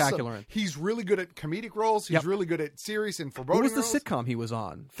is spectacular. awesome. in. He's really good at comedic roles. He's Yep. really good at serious and What foreboding was the roles. sitcom he was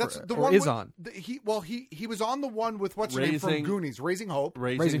on? That's the or one is with- on. He was on the one with what's her name from Raising- Goonies, Raising Hope,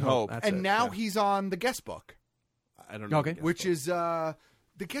 Raising Hope. That's and it, now yeah. he's on the Guest Book, I don't know. Okay. the guest which book. is the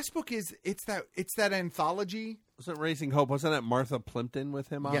Guest Book is it's that anthology. Wasn't Raising Hope? Wasn't that Martha Plimpton with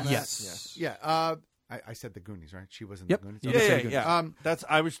him on Yes. that? Yes. Yeah. I said the Goonies, right? She was in Yep. the Goonies. Yeah, Okay. Yeah. That's.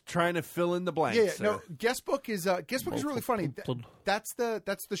 I was trying to fill in the blanks. Yeah, there. no. Guest Book is really funny. That's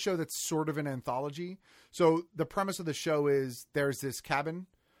the show that's sort of an anthology. So the premise of the show is there's this cabin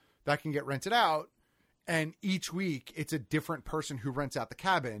that can get rented out, and each week it's a different person who rents out the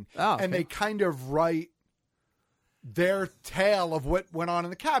cabin, Oh, okay. and they kind of write their tale of what went on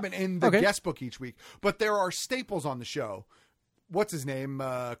in the cabin in the Okay. Guest Book each week. But there are staples on the show. What's his name?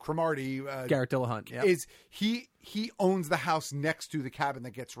 Cromartie. Garrett Dillahunt. Yeah. Is he owns the house next to the cabin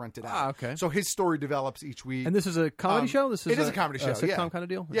that gets rented out. Ah, okay. So his story develops each week. And this is a comedy show. This is it is a comedy show, sitcom yeah. kind of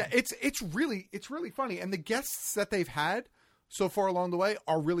deal. Yeah, it's really funny, and the guests that they've had so far along the way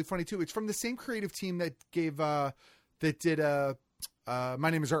are really funny too. It's from the same creative team that did My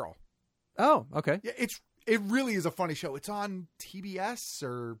Name Is Earl. Oh, okay. Yeah, it really is a funny show. It's on TBS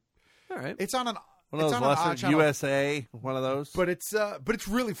or All right. it's on an One of it's those on an lesser odd channel. USA. One of those. But it's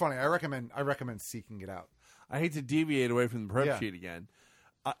really funny. I recommend seeking it out. I hate to deviate away from the prep Yeah. sheet again.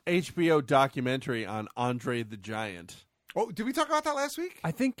 HBO documentary on Andre the Giant. Oh, did we talk about that last week?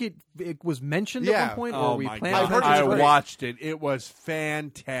 I think it was mentioned at one point, or we my planned God. on I it. watched it. It was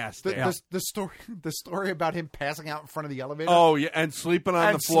fantastic. The story about him passing out in front of the elevator. Oh yeah, and sleeping on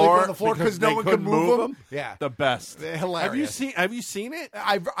And the floor sleeping on the floor 'cause no they one could couldn't move him. him. Yeah. the best. Hilarious. Have you seen it?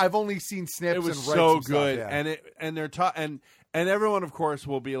 I've only seen snips. It was and read so some stuff, good, yeah. and they're and everyone, of course,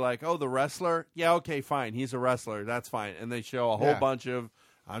 will be like, "Oh, the wrestler, yeah, okay, fine, he's a wrestler, that's fine." And they show a whole Yeah. bunch of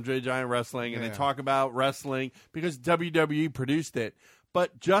Andre the Giant wrestling, and Yeah. they talk about wrestling because WWE produced it.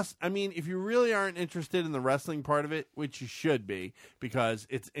 But if you really aren't interested in the wrestling part of it, which you should be because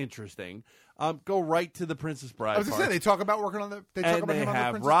it's interesting, go right to the Princess Bride. I was going to say, they talk about working on the. They talk and about they him on the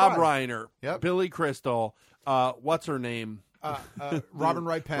have Princess Rob Bride. Reiner, Yep. Billy Crystal, what's her name? Robin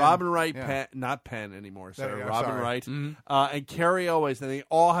Wright Penn. Robin Wright Yeah. Penn, not Penn anymore. There Sorry, you go, Robin sorry. Wright, Mhm. and Carrie Elways, and they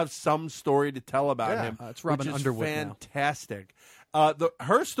all have some story to tell about Yeah. him. It's Robin which is Underwood now. fantastic.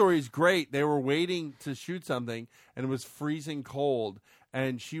 Her story is great. They were waiting to shoot something, and it was freezing cold,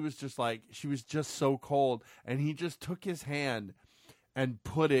 and she was just so cold, and he just took his hand and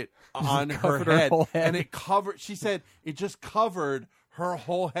put it on her Covered her whole head. and it covered. She said it just covered her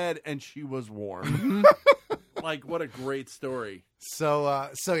whole head, and she was warm. Like, what a great story. So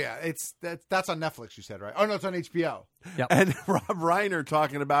yeah, that's on Netflix. You said, right? Oh no, it's on HBO. Yep. And Rob Reiner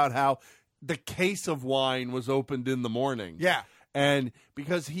talking about how the case of wine was opened in the morning. Yeah. And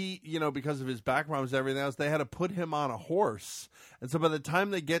because because of his back problems and everything else, they had to put him on a horse. And so by the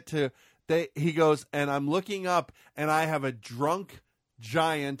time they get to, he goes, and I'm looking up, and I have a drunk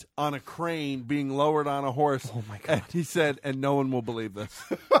giant on a crane being lowered on a horse. Oh my God. And he said, and no one will believe this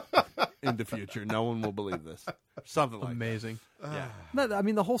in the future. No one will believe this. Something like Amazing. that. Yeah. No, I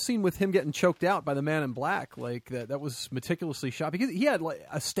mean, the whole scene with him getting choked out by the Man in Black, like that was meticulously shot because he had like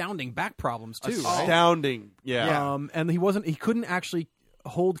astounding back problems too. Right? Astounding. Yeah. And he couldn't actually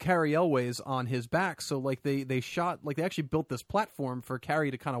hold Carrie Elways on his back, so like they actually built this platform for Carrie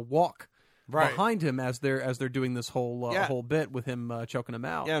to kind of walk behind him as they're doing this whole bit with him choking him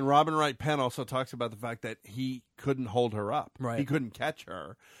out. Yeah, and Robin Wright Penn also talks about the fact that he couldn't hold her up. Right. He couldn't catch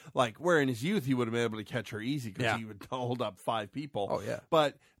her. Like, where in his youth he would have been able to catch her easy because Yeah. he would hold up 5 people. Oh, yeah.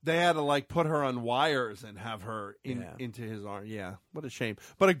 But they had to, like, put her on wires and have her into his arm. Yeah, what a shame.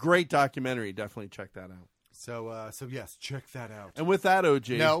 But a great documentary. Definitely check that out. So yes, check that out. And with that,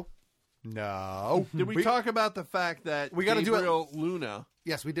 OG. No. Did we talk about the fact that We gotta do it- Gabriel Luna...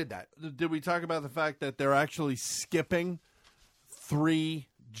 Yes, we did that. Did we talk about the fact that they're actually skipping 3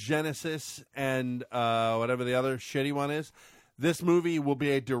 Genesis and whatever the other shitty one is? This movie will be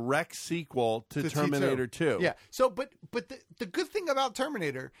a direct sequel to Terminator 2. Yeah. So, but the good thing about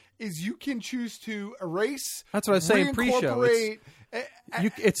Terminator is you can choose to erase. That's what I was saying pre-show. reincorporate,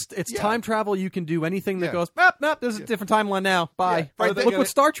 It's yeah. time travel. You can do anything that Yeah. goes, nope, there's a different timeline now. Bye. Right, Look they- what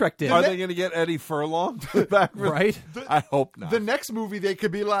Star Trek did. Are they going to get Eddie Furlong back? Right? I hope not. The next movie they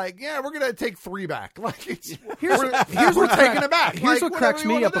could be like, yeah, we're going to take 3 back. Like it's Here's we're what taking it back. Here's Like, what cracks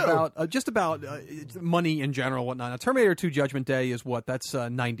whatever you me up wanna do. about just about money in general, whatnot. Now, Terminator 2: Judgment Day is what? That's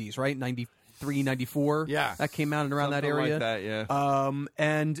 90s, right? 93, 94. Yeah. that came out and around Something that area. like that, yeah.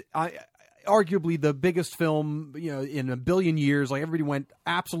 And arguably the biggest film, in a billion years. Like everybody went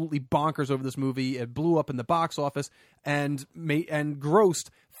absolutely bonkers over this movie. It blew up in the box office and grossed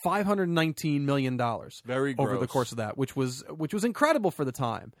 $519 million. Very over the gross. course of that, which was incredible for the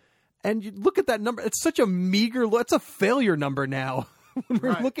time. And you look at that number; it's such a meager. It's a failure number now. When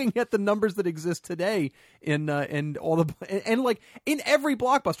we're looking at the numbers that exist today in all the and like in every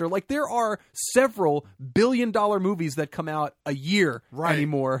blockbuster, like there are several billion-dollar movies that come out a year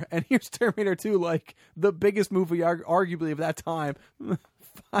anymore, and here's Terminator 2, like the biggest movie arguably of that time,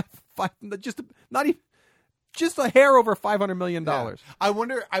 just a hair over $500 million. Yeah. I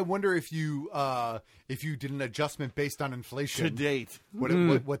wonder if you did an adjustment based on inflation To date.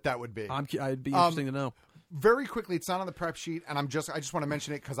 what that would be. I'd be interesting to know. Very quickly, it's not on the prep sheet, and I just want to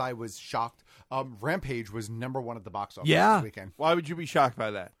mention it because I was shocked. Rampage was #1 at the box office this weekend. Why would you be shocked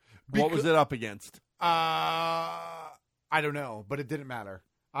by that? What was it up against? I don't know, but it didn't matter.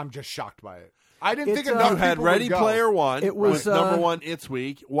 I'm just shocked by it. I didn't think enough You had people Ready would go. Player One. It was #1 its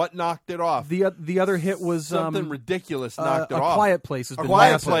week. What knocked it off? The other hit was Something ridiculous knocked it A off. Quiet Place has A been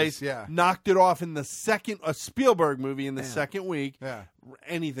Quiet massive. Place yeah. knocked it off in the second. A Spielberg movie in the second week. Yeah.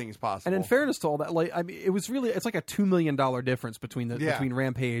 Anything is possible. And in fairness to all that, like I mean, it's like a $2 million difference between between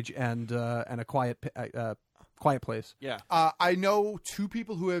Rampage and a Quiet Place. Yeah. I know 2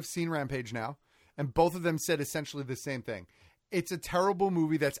 people who have seen Rampage now, and both of them said essentially the same thing. It's a terrible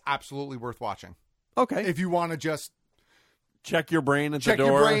movie that's absolutely worth watching. Okay. If you want to just check your brain at check the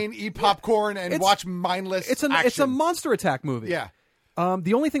door. your brain, eat popcorn, and watch mindless It's a action. monster attack movie. Yeah.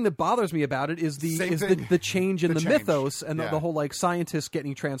 The only thing that bothers me about it is the change in the mythos and the whole like scientists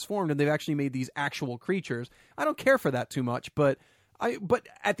getting transformed, and they've actually made these actual creatures. I don't care for that too much, but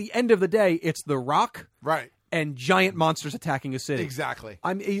at the end of the day, it's The Rock, right, and giant monsters attacking a city. Exactly.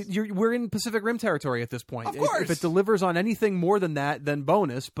 We're in Pacific Rim territory at this point. Of course. If it delivers on anything more than that, then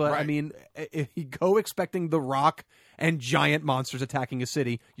bonus. But Right. I mean, if you go expecting The Rock and giant monsters attacking a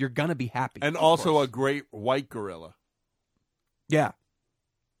city, you're gonna be happy. And also a great white gorilla. Yeah.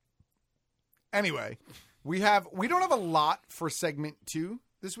 Anyway, we don't have a lot for segment 2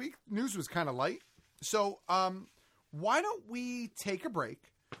 this week. News was kind of light. So why don't we take a break?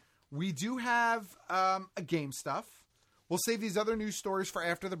 We do have a game stuff. We'll save these other news stories for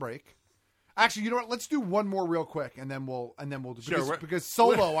after the break. Actually, you know what? Let's do one more real quick, and then we'll because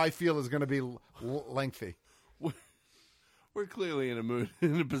Solo I feel is going to be lengthy. We're clearly in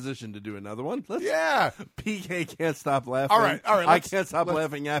a position to do another one. Yeah. PK can't stop laughing. All right. I can't stop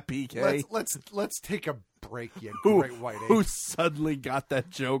laughing at PK. Let's take a break, you Who- great white ape. Who suddenly got that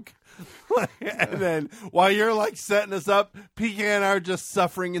joke? And then while you're like setting us up, PK and I are just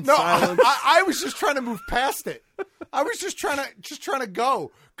suffering in silence. I was just trying to move past it. I was just trying to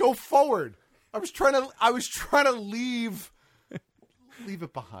go forward. I was trying to leave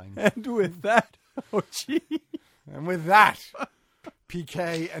it behind. And with that, and with that,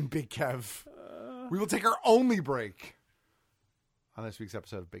 PK and Big Kev, we will take our only break on this week's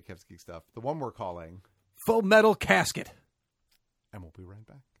episode of Big Kev's Geek Stuff, the one we're calling Full Metal Casket. And we'll be right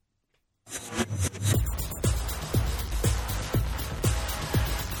back.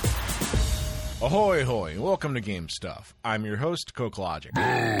 Ahoy hoy, welcome to Game Stuff. I'm your host, CokeLogic.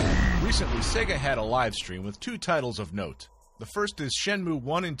 Recently, Sega had a live stream with 2 titles of note. The first is Shenmue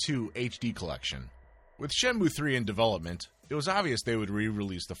 1 and 2 HD Collection. With Shenmue 3 in development, it was obvious they would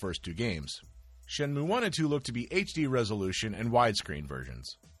re-release the first 2 games. Shenmue 1 and 2 look to be HD resolution and widescreen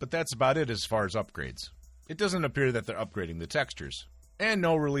versions, but that's about it as far as upgrades. It doesn't appear that they're upgrading the textures, and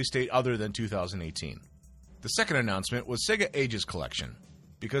no release date other than 2018. The second announcement was Sega Ages Collection,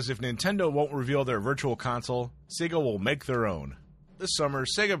 because if Nintendo won't reveal their virtual console, Sega will make their own. This summer,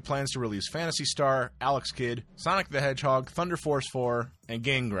 Sega plans to release Phantasy Star, Alex Kidd, Sonic the Hedgehog, Thunder Force 4, and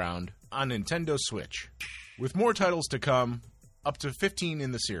Game Ground on Nintendo Switch. With more titles to come, up to 15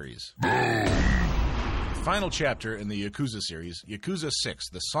 in the series. The final chapter in the Yakuza series, Yakuza 6,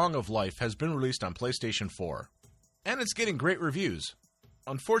 The Song of Life, has been released on PlayStation 4. And it's getting great reviews.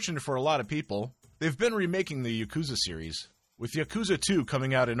 Unfortunate for a lot of people, they've been remaking the Yakuza series, with Yakuza 2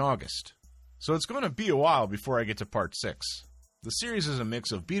 coming out in August. So it's going to be a while before I get to Part 6. The series is a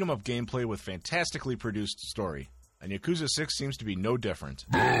mix of beat-em-up gameplay with fantastically produced story, and Yakuza 6 seems to be no different.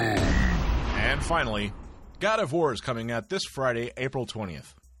 And finally, God of War is coming out this Friday, April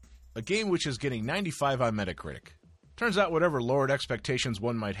 20th. A game which is getting 95 on Metacritic. Turns out whatever lowered expectations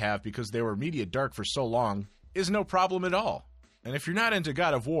one might have because they were media dark for so long is no problem at all. And if you're not into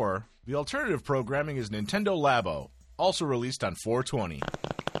God of War, the alternative programming is Nintendo Labo, also released on 420.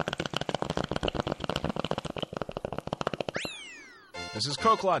 This is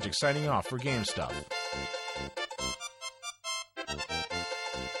CokeLogic signing off for Game Stuff.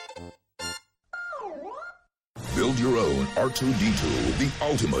 Build your own R2-D2, the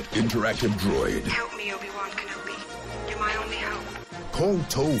ultimate interactive droid. Help me, Obi-Wan Kenobi. You're my only hope. Call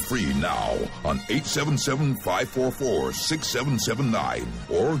toll-free now on 877-544-6779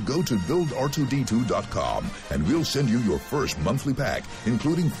 or go to buildr2d2.com and we'll send you your first monthly pack,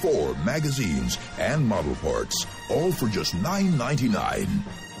 including 4 magazines and model parts, all for just $9.99.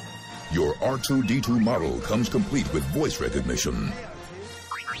 Your R2-D2 model comes complete with voice recognition,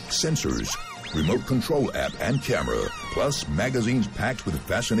 sensors, remote control app and camera, plus magazines packed with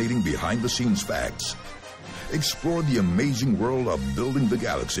fascinating behind-the-scenes facts. Explore the amazing world of building the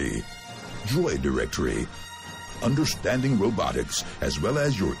galaxy, Droid Directory, understanding robotics, as well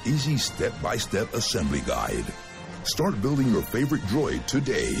as your easy step-by-step assembly guide. Start building your favorite droid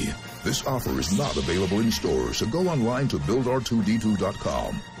today. This offer is not available in stores, so go online to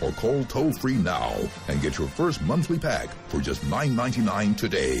buildr2d2.com or call toll-free now and get your first monthly pack for just $9.99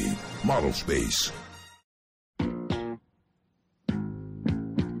 today. Model Space.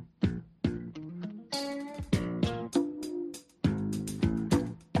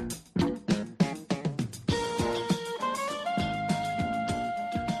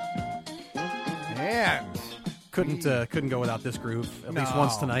 Couldn't go without this groove at least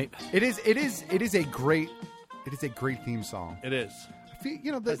once tonight. It is a great theme song. It is. I feel,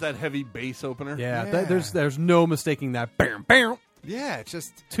 you know, There's that heavy bass opener. Yeah. There's no mistaking that. Bam, bam. Yeah, it's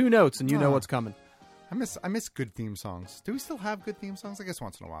just 2 notes and you know what's coming. I miss good theme songs. Do we still have good theme songs? I guess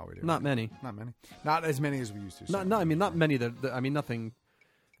once in a while we do. Not many. Not many. Not as many as we used to. Not many. Nothing.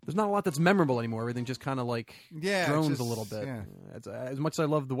 There's not a lot that's memorable anymore. Everything just kind of like drones a little bit. Yeah. As much as I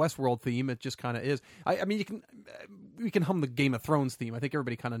love the Westworld theme, it just kind of is. I mean, we can hum the Game of Thrones theme. I think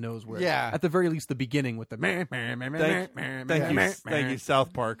everybody kind of knows where. Yeah. At the very least, the beginning with the. Thank you,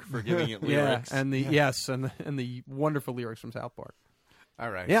 South Park, for giving it lyrics. And the wonderful lyrics from South Park. All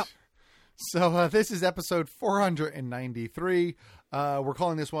right. Yeah. So this is episode 493. We're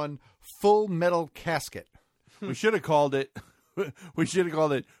calling this one Full Metal Casket. We should have called it.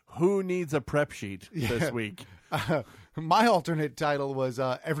 Who Needs a Prep Sheet this week? My alternate title was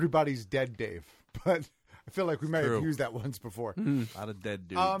Everybody's Dead, Dave, but I feel like we may have used that once before. A lot of dead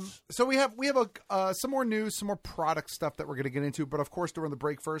dudes. So we have some more news, some more product stuff that we're going to get into. But of course, during the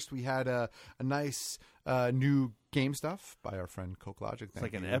break first, we had a nice new game stuff by our friend Coke Logic. It's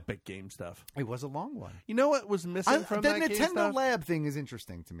like an epic game stuff. It was a long one. You know what was missing from that the game Nintendo stuff? Lab thing is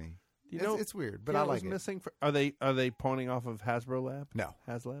interesting to me. You know, it's weird, but I like it. Missing are they pointing off of Hasbro Lab? No,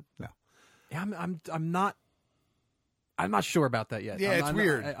 HasLab. No. Yeah, I'm not sure about that yet. Yeah, it's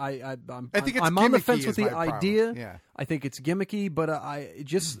weird. I think it's I'm on the gimmicky fence with the is my idea. problem. Yeah. I think it's gimmicky, but I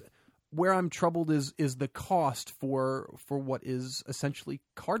just where I'm troubled is the cost for what is essentially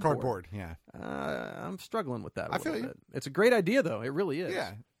cardboard. Yeah. I'm struggling with that. I feel you. Bit. It's a great idea, though. It really is.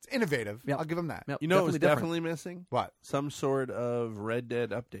 Yeah, it's innovative. Yep. I'll give them that. Yep. You know, Definitely it's definitely missing what? Some sort of Red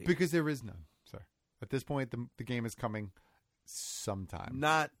Dead update Because there is none, sir. At this point, the game is coming sometime.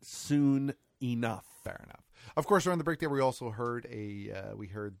 not soon enough. Fair enough. Of course, around the break there, we also heard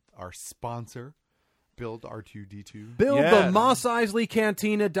our sponsor, Build R2D2. Build Yeah. the Mos Eisley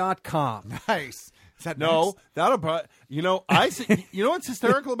Cantina.com. Nice. Is that No, nice? that'll probably. You know, you know what's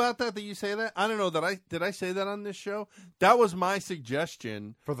hysterical about that you say that? I don't know did I say that on this show? That was my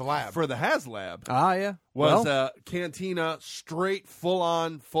suggestion for the lab, for the HasLab. Ah, yeah. Was Cantina straight full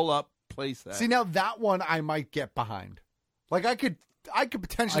up playset. See, now that one I might get behind. Like I could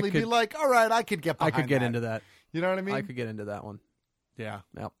potentially be like, all right, I could get behind. I could get that. into that. You know what I mean? I could get into that one. Yeah.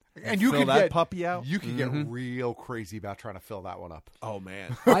 Yep. And you fill could that get puppy out. You could get real crazy about trying to fill that one up. Oh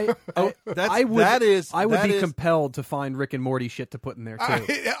man. I would be is- compelled to find Rick and Morty shit to put in there too.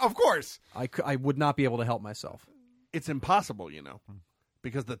 Of course. I would not be able to help myself. It's impossible, you know,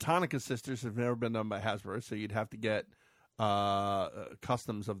 because the Tonica sisters have never been done by Hasbro, so you'd have to get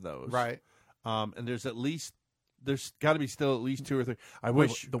customs of those, right? And there's got to be still at least 2 or 3. I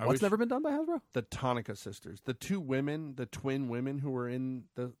wish never been done by Hasbro? The Tonica sisters, the twin women who were in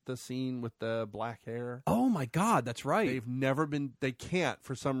the scene with the black hair. Oh my God, that's right. They've never been. They can't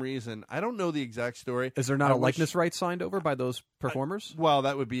for some reason. I don't know the exact story. Is there not a likeness right signed over by those performers? Well,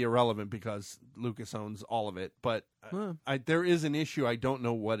 that would be irrelevant because Lucas owns all of it. But there is an issue. I don't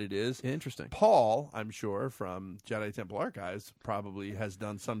know what it is. Interesting. Paul, I'm sure, from Jedi Temple Archives, probably has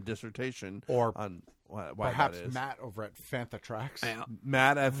done some dissertation on why perhaps that is. Matt over at Fantha Tracks.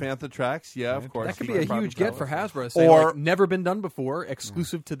 Matt at Fantha Tracks, yeah, of course. That could be a huge get for Hasbro. Saying, Or like, never been done before,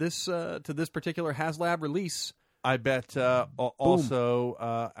 exclusive to this particular HasLab release. I bet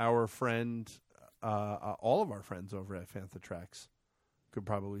also our friend, all of our friends over at Fantha Tracks could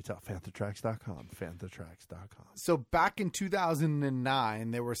probably tell. Fanthatracks.com. Fanthatracks.com. So back in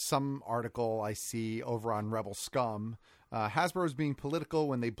 2009, there was some article I see over on Rebel Scum. Hasbro is being political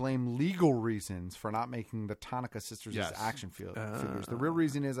when they blame legal reasons for not making the Tonica sisters as action figures. The real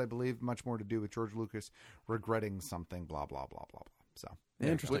reason is, I believe, much more to do with George Lucas regretting something, blah, blah, blah, blah, blah. So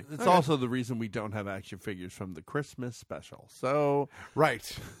interesting. It's also the reason we don't have action figures from the Christmas special. So right.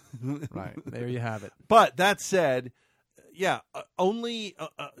 There you have it. But that said, yeah, only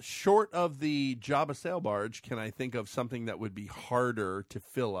short of the Jabba sail barge can I think of something that would be harder to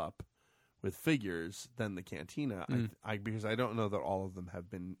fill up with figures than the Cantina. Because I don't know that all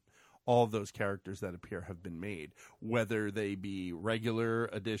of those characters that appear have been made, whether they be regular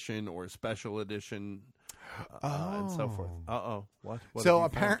edition or special edition, and so forth. What so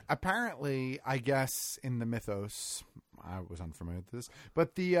apparently, I guess in the mythos, I was unfamiliar with this,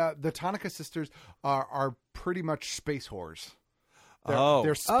 but the Tonica sisters are pretty much space whores.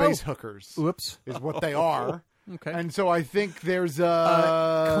 They're space hookers. Oops, is what they are. Okay. And so I think there's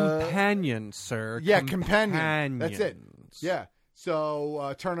a companion, sir. Yeah, companion. That's it. Yeah.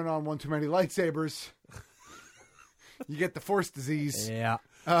 So turning on one too many lightsabers, you get the Force disease. Yeah.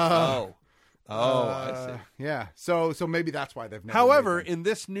 I see. Yeah. So maybe that's why they've never. However, in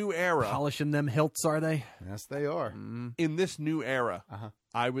this new era, polishing them hilts, are they? Yes, they are. In this new era,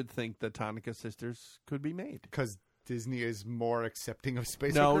 I would think the Tonica sisters could be made because Disney is more accepting of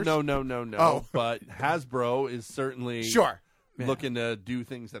space No. hookers? Oh. But Hasbro is certainly sure. looking to do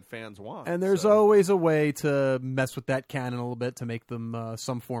things that fans want. And there's always a way to mess with that canon a little bit to make them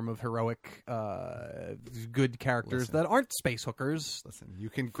some form of heroic, good characters that aren't space hookers. Listen, you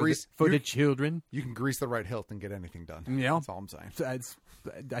can grease for the children. You can grease the right hilt and get anything done. Yeah, that's all I'm saying.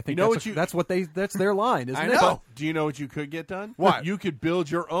 I think that's their line, isn't it? But do you know what you could get done? What? You could build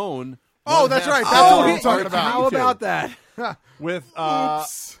your own. Oh, that's right. That's what I'm talking about. How about that? With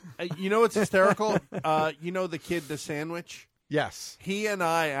you know what's hysterical? You know the kid, the sandwich. Yes. He and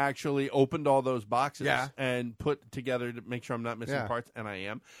I actually opened all those boxes Yeah. and put together to make sure I'm not missing Yeah. parts, and I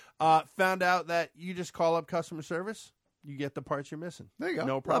am. Found out that you just call up customer service, you get the parts you're missing. There you go.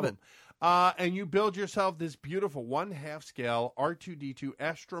 No Love problem. And you build yourself this beautiful 1/2 scale R2-D2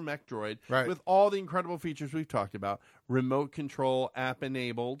 astromech droid with all the incredible features we've talked about. Remote control, app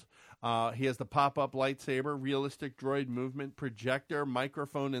enabled. He has the pop-up lightsaber, realistic droid movement, projector,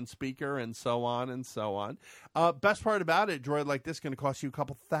 microphone and speaker, and so on and so on. Best part about it, droid like this is going to cost you a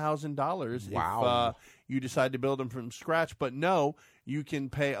couple $1,000 if you decide to build them from scratch. But no, you can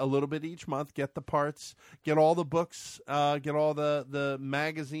pay a little bit each month, get the parts, get all the books, get all the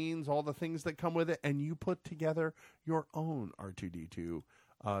magazines, all the things that come with it, and you put together your own R2-D2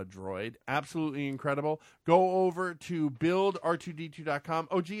 droid. Absolutely incredible. Go over to buildr2d2.com.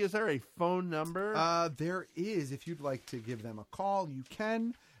 Oh, gee, is there a phone number? There is. If you'd like to give them a call, you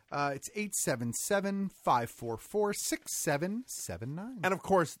can. It's 877-544-6779. And, of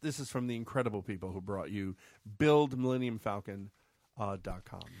course, this is from the incredible people who brought you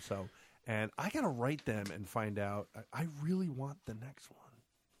buildmillenniumfalcon.com. So, and I got to write them and find out. I really want the next one.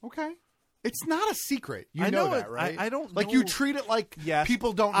 Okay. It's not a secret. You I know it. that, right? I don't like know. you treat it like Yes.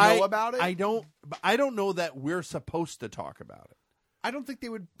 people don't know about it. I don't know that we're supposed to talk about it. I don't think they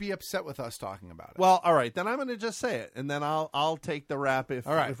would be upset with us talking about it. Well, all right, then I'm going to just say it, and then I'll take the rap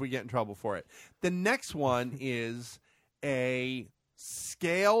if we get in trouble for it. The next one is a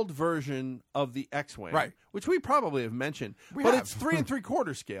scaled version of the X-Wing, Right. which we probably have mentioned, it's 3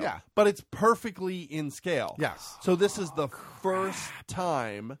 3/4 scale, Yeah. but it's perfectly in scale. Yes. So this is the first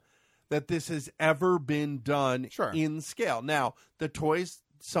time that this has ever been done in scale. Now, the toys,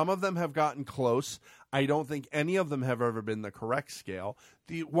 some of them have gotten close. I don't think any of them have ever been the correct scale.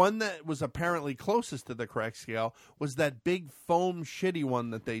 The one that was apparently closest to the correct scale was that big foam shitty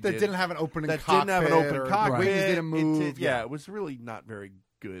one that they That did. didn't have an opening that cockpit. didn't have an open or cockpit. Wings didn't move. It was really not very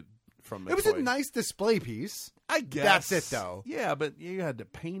good from the It was toy. a nice display piece. I guess. That's it, though. Yeah, but you had to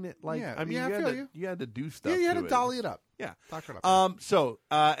paint it like, Yeah, I mean, yeah, I feel you had to do stuff. Yeah, you had to to it. dolly it up. Yeah. Doctor it up.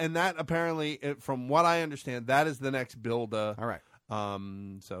 And that apparently, from what I understand, that is the next build. All right.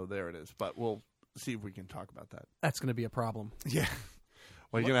 So there it is. But we'll see if we can talk about that. That's going to be a problem. Yeah.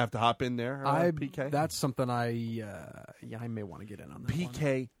 Well, you're going to have to hop in there, PK? That's something I may want to get in on that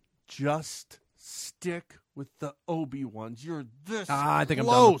PK, just stick with the Obi-Wans. You're this I think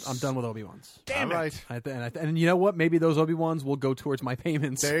close. I'm done with Obi-Wans. Damn All it. right. And you know what? Maybe those Obi-Wans will go towards my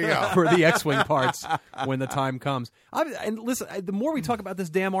payments There you go. for the X-Wing parts when the time comes. And listen, the more we talk about this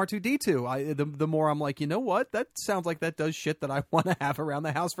damn R2-D2, the more I'm like, you know what? That sounds like that does shit that I want to have around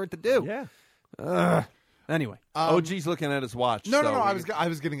the house for it to do. Yeah. Anyway. OG's looking at his watch. No. so I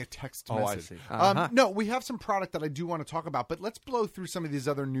was getting a text Oh, message. I see. No, we have some product that I do want to talk about, but let's blow through some of these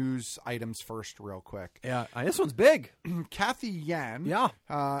other news items first real quick. Yeah, this one's big. Kathy Yan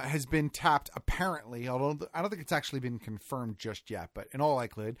has been tapped, apparently, although I don't think it's actually been confirmed just yet, but in all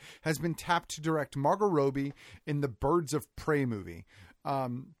likelihood, has been tapped to direct Margot Robbie in the Birds of Prey movie.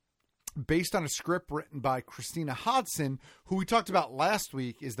 Based on a script written by Christina Hodson, who we talked about last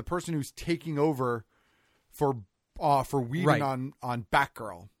week, is the person who's taking over for Whedon on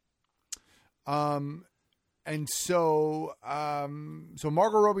Batgirl. And so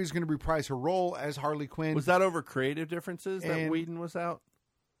Margot Robbie is going to reprise her role as Harley Quinn. Was that over creative differences that Whedon was out?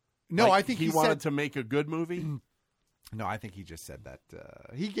 No, Like, I think he wanted to make a good movie. No, I think he just said that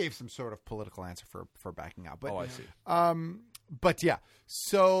he gave some sort of political answer for backing out. But, I see. But yeah,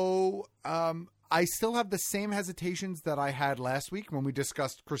 so I still have the same hesitations that I had last week when we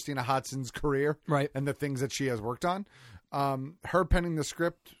discussed Christina Hodson's career, and the things that she has worked on. Her penning the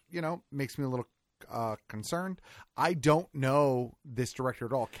script, makes me a little concerned. I don't know this director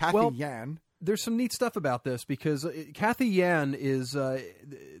at all. Kathy Yan. There's some neat stuff about this because Kathy Yan is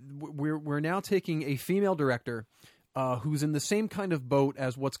we're now taking a female director who's in the same kind of boat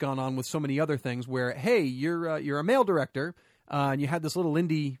as what's gone on with so many other things where, hey, you're a male director and you had this little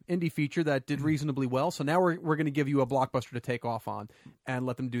indie feature that did reasonably well, so now we're going to give you a blockbuster to take off on and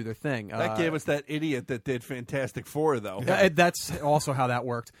let them do their thing. That gave us that idiot that did Fantastic Four, though. That's also how that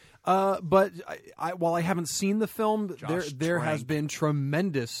worked. But while I haven't seen the film, there has been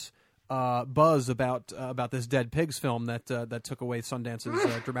tremendous buzz about this Dead Pigs film that took away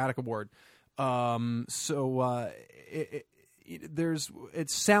Sundance's Dramatic Award. It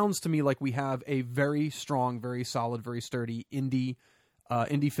sounds to me like we have a very strong, very solid, very sturdy indie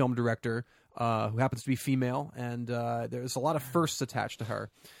film director who happens to be female, and there's a lot of firsts attached to her.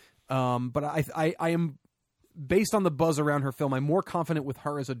 But I am, based on the buzz around her film, I'm more confident with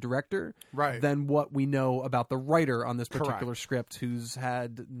her as a director than what we know about the writer on this particular script, who's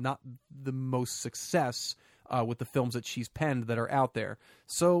had not the most success with the films that she's penned that are out there.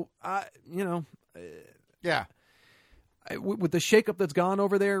 So, with the shakeup that's gone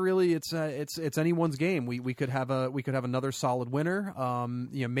over there, really, it's anyone's game. We could have another solid winner.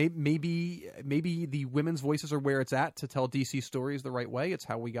 Maybe the women's voices are where it's at to tell DC stories the right way. It's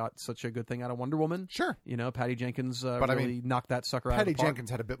how we got such a good thing out of Wonder Woman. Sure, Patty Jenkins really knocked that sucker out of the park. Patty Jenkins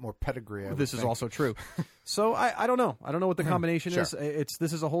had a bit more pedigree. This is also true. So I don't know. I don't know what the combination is.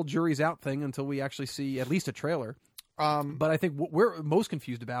 This is a whole jury's out thing until we actually see at least a trailer. But I think what we're most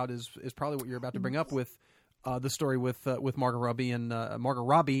confused about is probably what you're about to bring up with. The story with Margot Robbie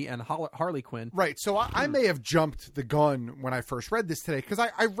and Harley Quinn. Right. So I may have jumped the gun when I first read this today, because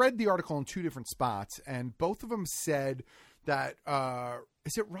I read the article in two different spots, and both of them said that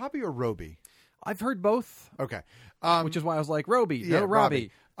is it Robbie or Roby? I've heard both. Okay. Which is why I was like, Roby, no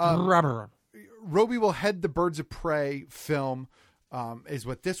Robbie. Roby will head the Birds of Prey film, is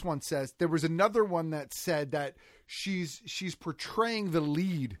what this one says. There was another one that said that she's portraying the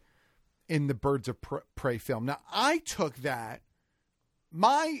lead in the Birds of Prey film. Now, I took that.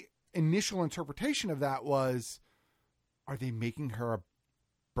 My initial interpretation of that was, are they making her a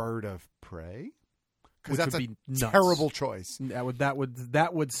bird of prey? Because that's a terrible choice.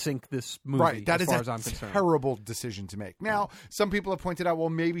 That would sink this movie. Right, that as is far as I'm concerned. Terrible decision to make. Now, some people have pointed out, well,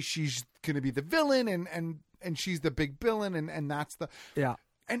 maybe she's going to be the villain, and she's the big villain, and that's the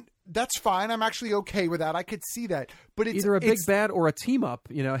And that's fine. I'm actually okay with that. I could see that. But it's either a big bad or a team up.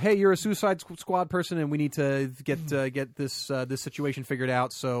 Hey, you're a Suicide Squad person, and we need to get this situation figured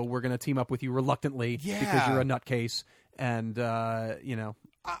out. So we're going to team up with you reluctantly because you're a nutcase. And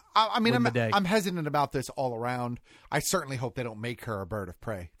I'm hesitant about this all around. I certainly hope they don't make her a bird of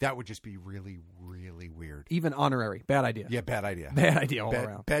prey. That would just be really, really weird. Even honorary, bad idea. Yeah, bad idea. Bad idea all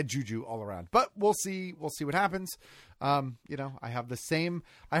around. Bad juju all around. But we'll see. We'll see what happens. I have the same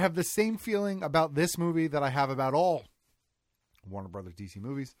feeling about this movie that I have about all Warner Brothers DC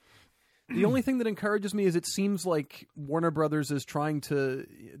movies. The only thing that encourages me is it seems like Warner Brothers is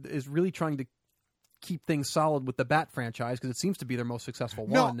really trying to keep things solid with the Bat franchise, because it seems to be their most successful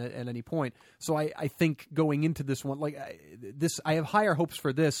one at any point. So I think going into this one, I have higher hopes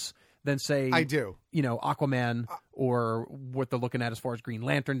for this than, say, I do. Aquaman or what they're looking at as far as Green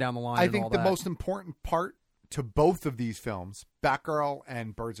Lantern down the line. I think the most important part to both of these films, Batgirl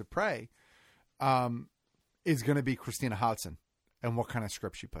and Birds of Prey, is going to be Christina Hodson and what kind of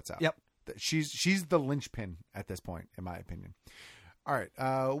script she puts out. Yep. She's the linchpin at this point, in my opinion. All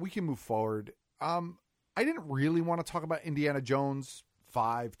right, we can move forward. I didn't really want to talk about Indiana Jones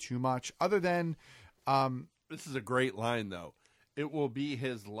 5 too much, other than this is a great line, though. It will be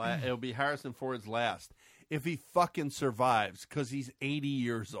it'll be Harrison Ford's last if he fucking survives, because he's 80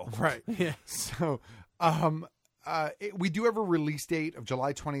 years old. Right. Yeah. So, we do have a release date of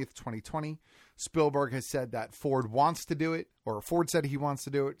July 20th, 2020. Spielberg has said that Ford wants to do it, or Ford said he wants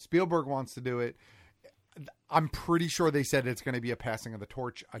to do it. Spielberg wants to do it. I'm pretty sure they said it's going to be a passing of the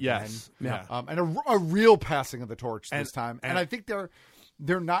torch again. Yes. Yeah. And a real passing of the torch this time. And I think they're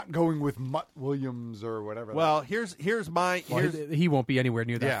not going with Mutt Williams or whatever. Well, here's he won't be anywhere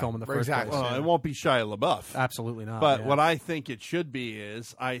near that film in the first place. Well, it won't be Shia LaBeouf. Absolutely not. But what I think it should be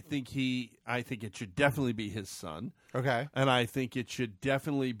is I think it should definitely be his son. Okay. And I think it should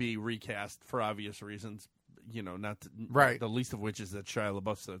definitely be recast for obvious reasons. Right. The least of which is that Shia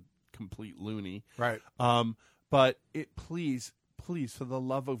LaBeouf's a complete loony. Right. But please, for the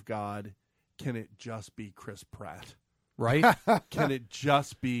love of God, can it just be Chris Pratt? Right? Can it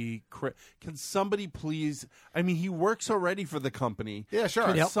just be Chris? Can somebody please? I mean, he works already for the company. Yeah,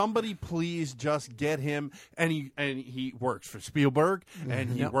 sure. Can somebody please just get him? And he works for Spielberg,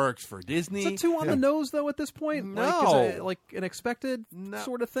 and he works for Disney. Is it too on the nose though at this point? No, is it like an expected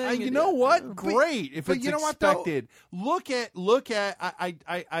sort of thing. You know what? Great if it's expected. Look at. I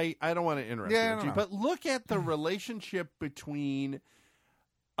don't want to interrupt you, but look at the relationship between.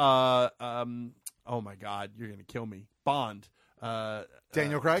 Oh my God, you're gonna kill me. Bond.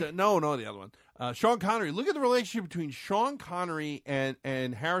 Daniel Craig? No, the other one. Sean Connery. Look at the relationship between Sean Connery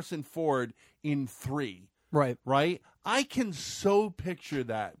and Harrison Ford in 3. Right. Right? I can so picture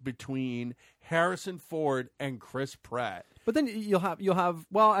that between Harrison Ford and Chris Pratt. But then you'll have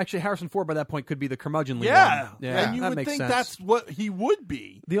well, actually, Harrison Ford by that point could be the curmudgeonly Yeah, one. Yeah, and you that would makes think sense. that's what he would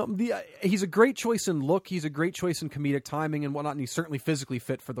be. He's a great choice in look. He's a great choice in comedic timing and whatnot. And he's certainly physically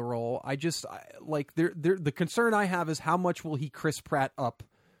fit for the role. The concern I have is how much will he Chris Pratt up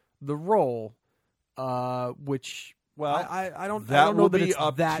the role, which. Well, I don't know that it's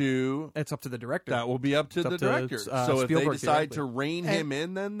it's up to the director. That will be up to the director. So if they decide to rein him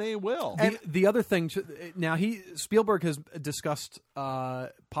in, then they will. And the other thing, now Spielberg has discussed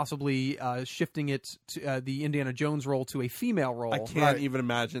possibly shifting it to the Indiana Jones role to a female role. I can't even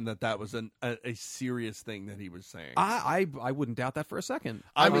imagine that was a serious thing that he was saying. I wouldn't doubt that for a second.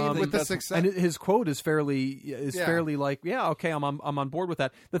 I mean, with the success, and his quote is fairly like, yeah, okay, I'm on board with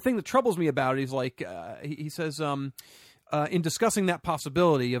that. The thing that troubles me about it is like he says. In discussing that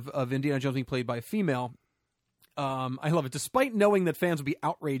possibility of Indiana Jones being played by a female, I love it. Despite knowing that fans will be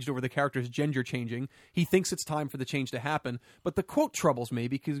outraged over the character's gender changing, he thinks it's time for the change to happen. But the quote troubles me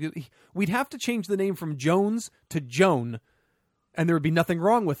because we'd have to change the name from Jones to Joan, and there would be nothing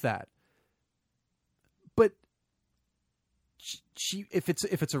wrong with that. But if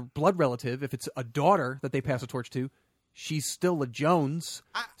it's a blood relative, if it's a daughter that they pass a torch to, she's still a Jones,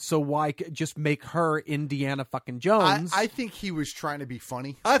 so why just make her Indiana fucking Jones? I think he was trying to be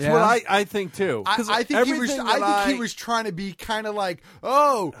funny. That's what I think too. I think he was trying to be kind of like,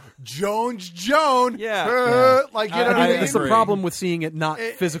 oh, Joan. Yeah. Like, you know what I mean? That's the problem with seeing it not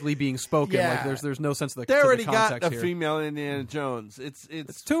physically being spoken. Yeah. Like there's no sense of the They already the context got a here. female Indiana Jones. It's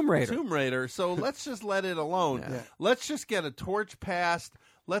Tomb Raider. Tomb Raider. So let's just let it alone. Yeah. Let's just get a torch passed.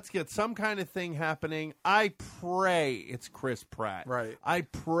 Let's get some kind of thing happening. I pray it's Chris Pratt. Right. I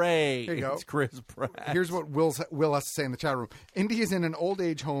pray Here you go. it's Chris Pratt. Here's what Will has to say in the chat room. Indy is in an old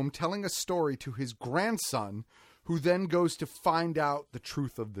age home telling a story to his grandson, who then goes to find out the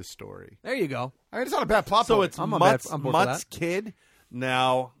truth of the story. There you go. I mean, it's not a bad plot. So point. it's Mutt's kid?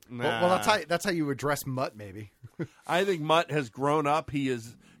 Now, well, that's how you address Mutt, maybe. I think Mutt has grown up. He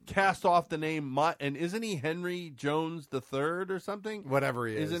is cast off the name Mutt, and isn't he Henry Jones III or something? Whatever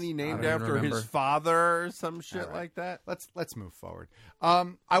he is. Isn't he named after his father or some shit like that? Let's move forward.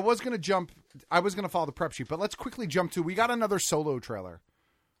 I was going to follow the prep sheet, but let's quickly jump to, we got another Solo trailer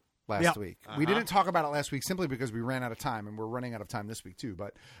last week. We didn't talk about it last week simply because we ran out of time, and we're running out of time this week too,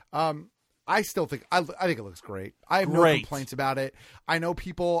 but I still think I think it looks great. I have no complaints about it. I know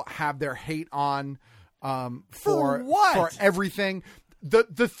people have their hate on for everything.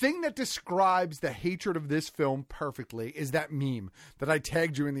 The thing that describes the hatred of this film perfectly is that meme that I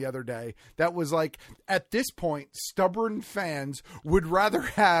tagged you in the other day. That was like, at this point, stubborn fans would rather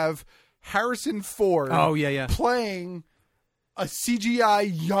have Harrison Ford playing a CGI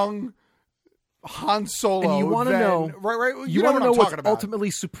young Han Solo. And you want to know, right? You want to know what's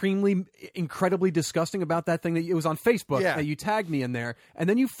ultimately supremely, incredibly disgusting about that thing that it was on Facebook that you tagged me in there, and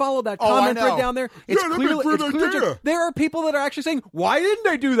then you follow that comment right down there. It's clear. There are people that are actually saying, "Why didn't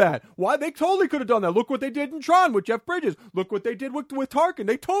they do that? Why they totally could have done that? Look what they did in Tron with Jeff Bridges. Look what they did with Tarkin.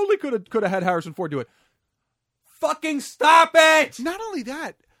 They totally could have had Harrison Ford do it. Fucking stop it!" Not only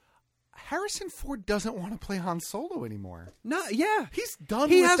that, Harrison Ford doesn't want to play Han Solo anymore. He's done.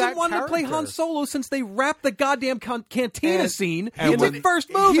 He with hasn't that wanted to play Han Solo since they wrapped the goddamn cantina scene in the first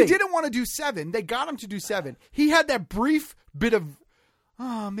movie. He didn't want to do 7. They got him to do 7. He had that brief bit of,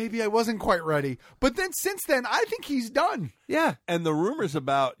 maybe I wasn't quite ready. But then since then, I think he's done. Yeah. And the rumors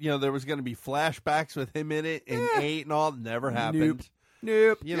about, there was going to be flashbacks with him in it in 8 and all never happened.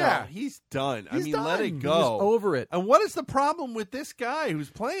 Nope. He's done. He's done. Let it go. He's over it. And what is the problem with this guy who's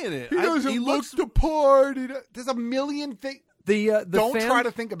playing it? He doesn't look the part. There's a million things. Don't try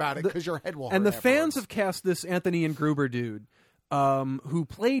to think about it because your head will hurt. And the afterwards. fans have cast this Anthony and Gruber dude, who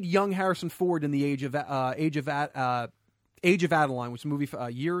played young Harrison Ford in the Age of Adeline, which is a movie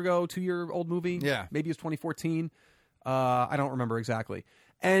a year ago, 2-year-old movie. Yeah, maybe it was 2014. I don't remember exactly.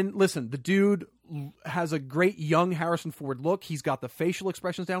 And listen, the dude has a great young Harrison Ford look. He's got the facial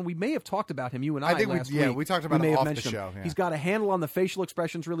expressions down. We may have talked about him, you and I think last week. We talked about him off the show. Yeah. He's got a handle on the facial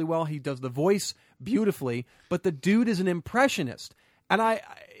expressions really well. He does the voice beautifully, but the dude is an impressionist. And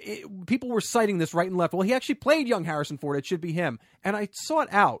people were citing this right and left. Well, he actually played young Harrison Ford. It should be him. And I sought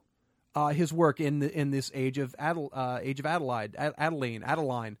out his work in this Age of Adeline. Age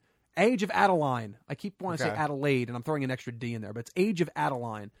of Adeline. I keep wanting to say Adelaide, and I'm throwing an extra D in there, but it's Age of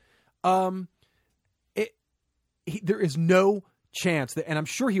Adeline. There is no chance that, and I'm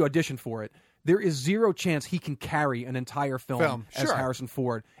sure he auditioned for it. There is zero chance he can carry an entire film as Harrison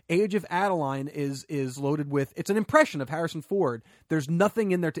Ford. Age of Adeline is loaded with. It's an impression of Harrison Ford. There's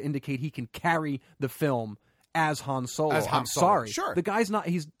nothing in there to indicate he can carry the film as Han Solo. As Han I'm Solo. sorry. Sure. The guy's not,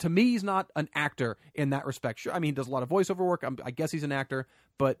 to me, he's not an actor in that respect. Sure, I mean, he does a lot of voiceover work. I guess he's an actor,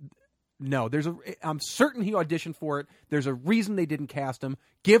 but no, I'm certain he auditioned for it. There's a reason they didn't cast him.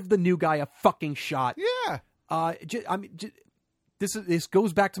 Give the new guy a fucking shot. Yeah. This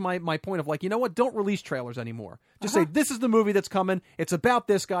goes back to my point of like, you know what? Don't release trailers anymore. Just say, this is the movie that's coming. It's about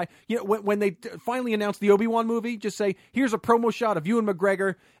this guy. You know, when they finally announced the Obi-Wan movie, just say, here's a promo shot of Ewan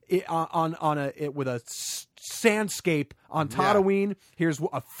McGregor with a sandscape on Tatooine. Here's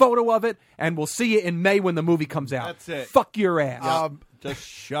a photo of it, and we'll see you in May when the movie comes out. That's it. Fuck your ass. Just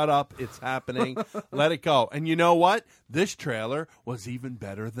shut up. It's happening. Let it go. And you know what? This trailer was even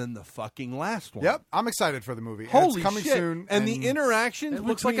better than the fucking last one. Yep, I'm excited for the movie. Holy it's coming shit. soon. And the interactions It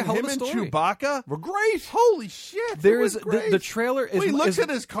looks like between a hell of him a and story. Chewbacca were great. Holy shit. There is the trailer is. He looks is, at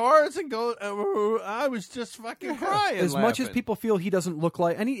his cards and goes, I was just fucking crying. As much as laughing. people feel he doesn't look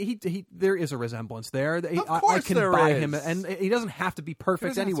like, and he there is a resemblance there. Of I course can there buy is. him, and he doesn't have to be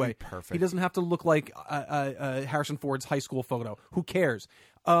perfect He doesn't have to anyway. be perfect. He doesn't have to look like Harrison Ford's high school photo. Who cares?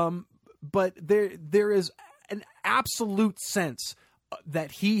 But there is an absolute sense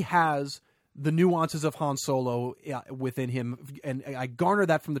that he has the nuances of Han Solo within him, and I garner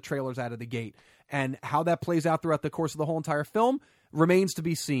that from the trailers out of the gate. And how that plays out throughout the course of the whole entire film remains to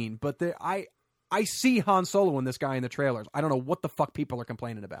be seen. But I see Han Solo in this guy in the trailers. I don't know what the fuck people are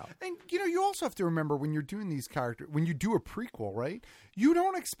complaining about. And, you also have to remember when you're doing these characters, when you do a prequel, right? You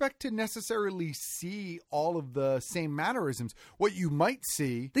don't expect to necessarily see all of the same mannerisms. What you might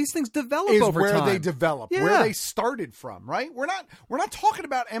see... These things develop is over where time. they develop, Yeah. where they started from, right? We're not talking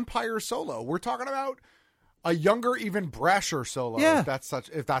about Empire Solo. We're talking about a younger, even brasher Solo, Yeah.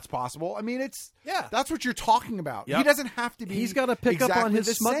 if that's possible. I mean, Yeah. that's what you're talking about. Yep. He doesn't have to be. He's got to pick up on exactly his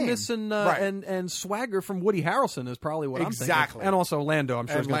the smugness same. and swagger from Woody Harrelson is probably what I'm Exactly. thinking. And also Lando, I'm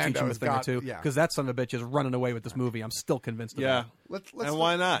sure And is going to teach him a Lando's thing or got- two yeah. because that son of a bitch is running away with this movie. I'm still convinced of Yeah. that. Let's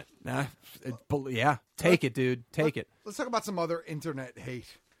why not? Take it, dude. Take it. Let's talk about some other internet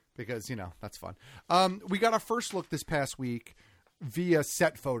hate because that's fun. We got our first look this past week via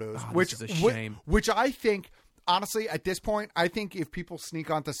set photos, which is a shame. Which I think, honestly, at this point, I think if people sneak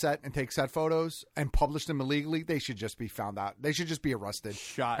onto set and take set photos and publish them illegally, they should just be found out. They should just be arrested,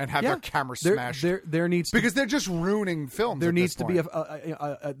 shot, and have their camera smashed. There needs to, because they're just ruining films. There at needs this to be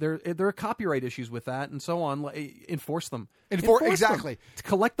point. there are copyright issues with that and so on. Enforce them. Exactly. Them.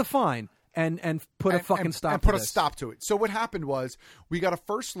 Collect the fine and put a fucking stop. And put to a this. stop to it. So what happened was we got a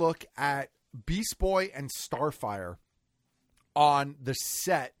first look at Beast Boy and Starfire on the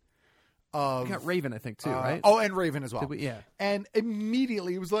set of... We got Raven, I think, too, right? Oh, and Raven as well. Did we? Yeah. And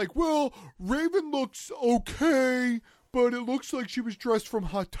immediately it was like, well, Raven looks okay, but it looks like she was dressed from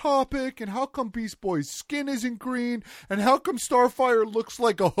Hot Topic, and how come Beast Boy's skin isn't green, and how come Starfire looks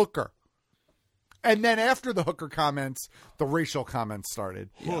like a hooker? And then after the hooker comments, the racial comments started.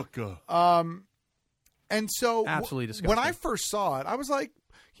 Hooker. And so Absolutely disgusting. when I first saw it, I was like,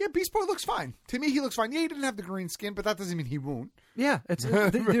 yeah, Beast Boy looks fine. To me, he looks fine. Yeah, he didn't have the green skin, but that doesn't mean he won't. Yeah,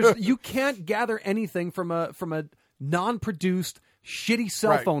 you can't gather anything from a non-produced shitty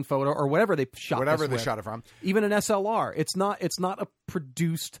cell Right. phone photo or whatever they shot. Whatever this they with. shot it from. Even an SLR. It's not a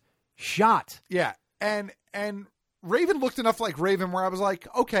produced shot. Yeah, and Raven looked enough like Raven where I was like,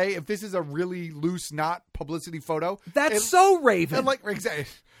 okay, if this is a really loose, not publicity photo, That's so Raven. And like exactly.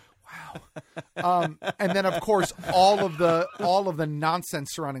 Wow. And then of course all of the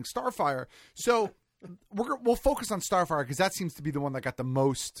nonsense surrounding Starfire. So we'll focus on Starfire because that seems to be the one that got the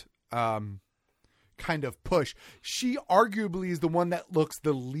most kind of push. She arguably is the one that looks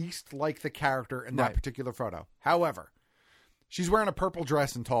the least like the character in that Right. particular photo. However, she's wearing a purple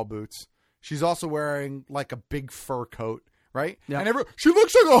dress and tall boots. She's also wearing like a big fur coat, right? Yep. And she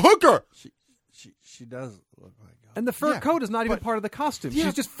looks like a hooker. She does look like a... And the fur coat is not even part of the costume. Yeah,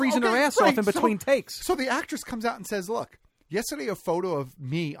 She's just freezing okay, her ass right. off in between takes. So the actress comes out and says, look, yesterday a photo of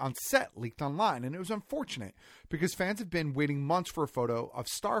me on set leaked online, and it was unfortunate because fans have been waiting months for a photo of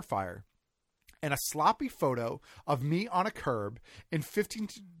Starfire. And a sloppy photo of me on a curb in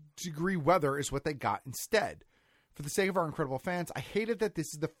 15-degree weather is what they got instead. For the sake of our incredible fans, I hate it that this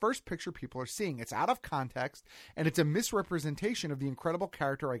is the first picture people are seeing. It's out of context, and it's a misrepresentation of the incredible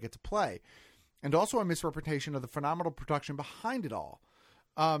character I get to play. And also a misrepresentation of the phenomenal production behind it all.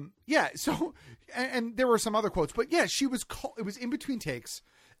 So, and there were some other quotes, but yeah, it was in between takes.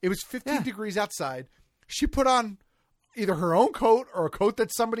 It was 15 degrees outside. She put on either her own coat or a coat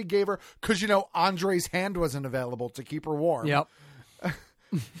that somebody gave her because, Andre's hand wasn't available to keep her warm. Yep.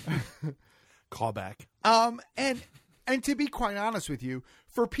 Callback. And to be quite honest with you,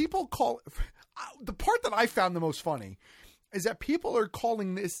 for people the part that I found the most funny is that people are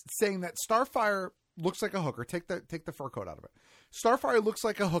calling this, saying that Starfire looks like a hooker. Take the fur coat out of it. Starfire looks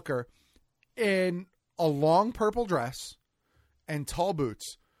like a hooker in a long purple dress and tall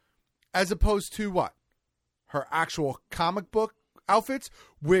boots, as opposed to what? Her actual comic book outfits,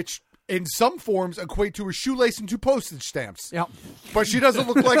 which in some forms equate to a shoelace and 2 postage stamps. Yep. But she doesn't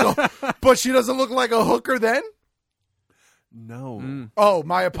look like a hooker then? No. Oh,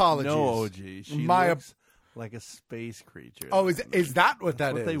 my apologies. No, OG. She looks like a space creature. Oh, is that what That's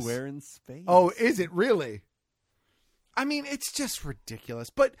that what is? they wear in space. Oh, is it really? I mean, it's just ridiculous.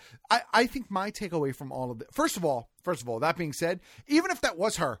 But I think my takeaway from all of it, first of all, that being said, even if that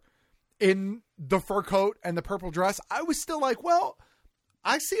was her in the fur coat and the purple dress, I was still like, well,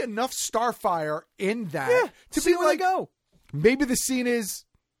 I see enough Starfire in that to be like, go. Maybe the scene is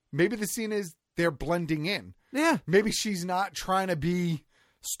they're blending in. Yeah. Maybe she's not trying to be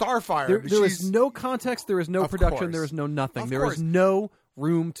Starfire. There is no context. There is no production. course. There is no nothing. Of There course. is no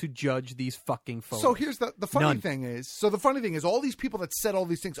room to judge these fucking photos. So here's the funny None. thing is, the funny thing is all these people that said all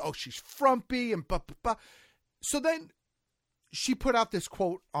these things, oh, she's frumpy and blah, blah, blah. So then she put out this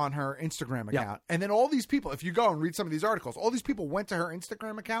quote on her Instagram account. And then all these people, if you go and read some of these articles, all these people went to her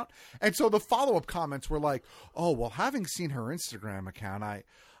Instagram account. And so the follow-up comments were like, oh, well, having seen her Instagram account,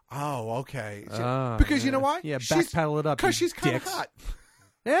 okay. Because you know why? Yeah, backpedal it up. Because she's kind of dicks. hot.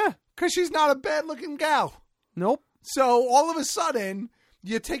 Yeah. Because she's not a bad-looking gal. Nope. So all of a sudden,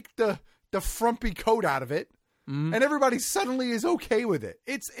 you take the frumpy coat out of it, and everybody suddenly is okay with it.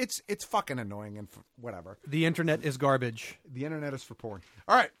 It's fucking annoying and whatever. The internet is garbage. The internet is for porn.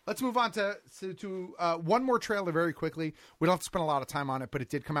 All right, let's move on to one more trailer very quickly. We don't have to spend a lot of time on it, but it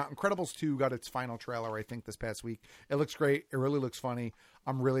did come out. Incredibles 2 got its final trailer, I think, this past week. It looks great. It really looks funny.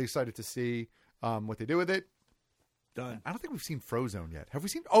 I'm really excited to see what they do with it. Done. I don't think we've seen Frozone yet. Have we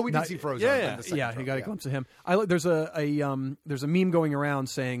seen? Oh, we did see Frozone. Yeah. You got a glimpse of him. There's a meme going around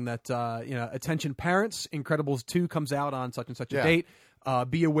saying that attention parents, Incredibles 2 comes out on such and such a date.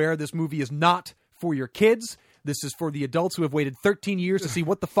 Be aware this movie is not for your kids. This is for the adults who have waited 13 years to see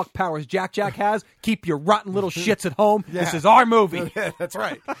what the fuck powers Jack has. Keep your rotten little shits at home. Yeah. This is our movie. Yeah, that's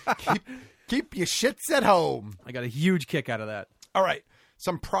right. keep your shits at home. I got a huge kick out of that. All right.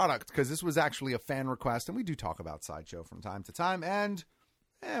 Some product, because this was actually a fan request, and we do talk about Sideshow from time to time, and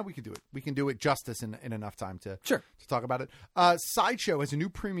we can do it. We can do it justice in enough time to talk about it. Sideshow has a new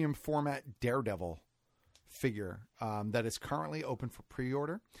premium format Daredevil figure that is currently open for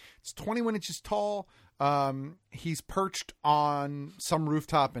pre-order. It's 21 inches tall. He's perched on some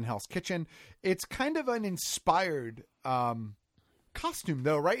rooftop in Hell's Kitchen. It's kind of an inspired costume,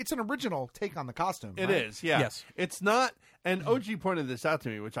 though, right? It's an original take on the costume. It right? is, yeah. Yes. It's not, and OG pointed this out to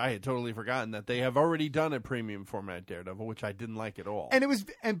me, which I had totally forgotten, that they have already done a premium format Daredevil, which I didn't like at all. And it was,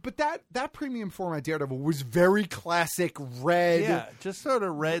 but that premium format Daredevil was very classic red. Yeah, just sort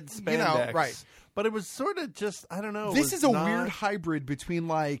of red spandex. Right. But it was sort of just, I don't know. This is a weird hybrid between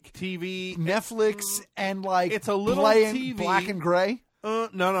like TV, Netflix, and like it's a little TV. Black and gray. No,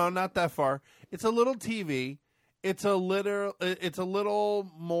 not that far. It's a little TV. It's a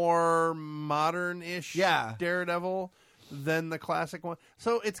little more modern-ish Daredevil than the classic one.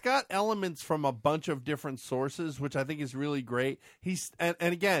 So it's got elements from a bunch of different sources, which I think is really great. And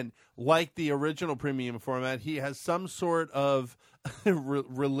again, like the original premium format, he has some sort of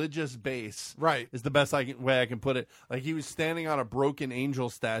religious base. Right. Is the best way I can put it. Like he was standing on a broken angel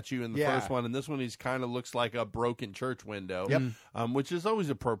statue in the first one, and this one he's kind of looks like a broken church window. Yep. Which is always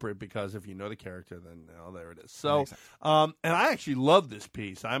appropriate because if you know the character, then there it is. So, and I actually love this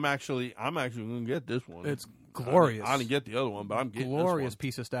piece. I'm actually going to get this one. It's glorious. I didn't get the other one, but I'm getting glorious this one.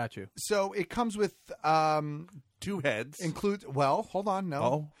 Piece of statue. So it comes with 2 heads. Hold on, no.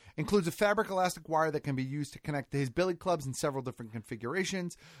 Oh. Includes a fabric elastic wire that can be used to connect to his billy clubs in several different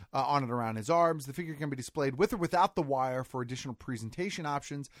configurations on and around his arms. The figure can be displayed with or without the wire for additional presentation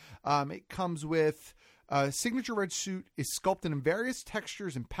options. It comes with signature red suit is sculpted in various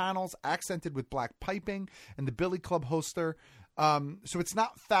textures and panels, accented with black piping, and the billy club holster. So it's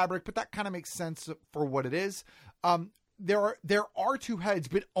not fabric, but that kind of makes sense for what it is. There are 2 heads,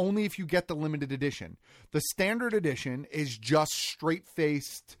 but only if you get the limited edition. The standard edition is just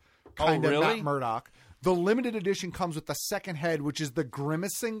straight-faced, kind of Matt Murdock. The limited edition comes with the second head, which is the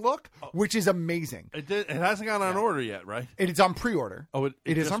grimacing look, which is amazing. It hasn't gone on order yet, right? It is on pre-order. Oh,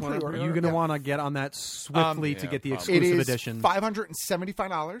 it is on pre-order. You're going to want to get on that swiftly to get the exclusive edition. It is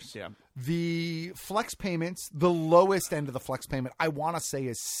 $575. Yeah. The flex payments, the lowest end of the flex payment, I want to say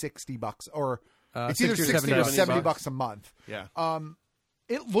is $60 or it's either 60 or $70 a month. Yeah.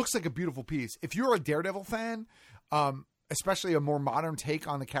 It looks like a beautiful piece. If you're a Daredevil fan, especially a more modern take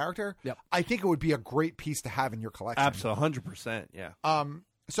on the character, I think it would be a great piece to have in your collection. Absolutely, 100%. Yeah.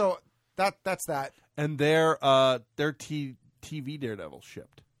 So that's that. and their TV Daredevil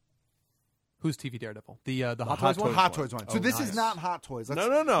shipped. Who's TV Daredevil? The Hot Toys Hot one? Toys Hot Toys one. So Oh, this nice. is not Hot Toys.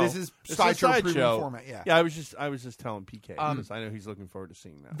 No. This is It's a Sideshow sideshow premium format. Yeah. I was just telling PK because I know he's looking forward to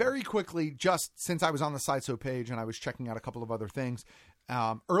seeing that. Very quickly, just since I was on the Sideshow page and I was checking out a couple of other things,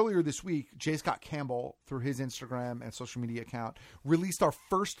 earlier this week, J. Scott Campbell, through his Instagram and social media account, released our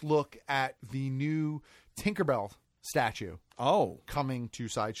first look at the new Tinkerbell statue. Coming to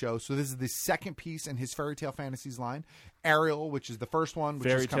Sideshow. So this is the second piece in his Fairy Tale Fantasies line. Ariel, which is the first one. Which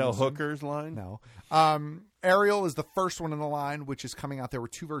Fairy is coming Tale soon. Hookers line? No. Ariel is the first one in the line, which is coming out. There were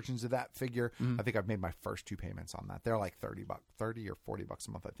two versions of that figure. I think I've made my first two payments on that. They're like $30 or $40 a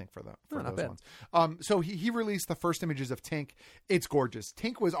month, I think, for not those bad. ones. So he released the first images of Tink. It's gorgeous.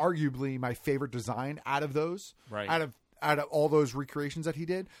 Tink was arguably my favorite design out of those. Right. Out of all those recreations that he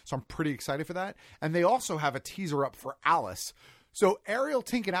did. So I'm pretty excited for that. And they also have a teaser up for Alice. So Ariel,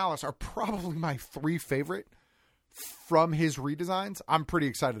 Tink, and Alice are probably my three favorite from his redesigns. I'm pretty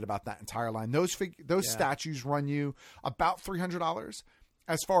excited about that entire line. Those statues run you about $300.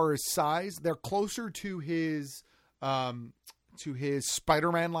 As far as size, they're closer to his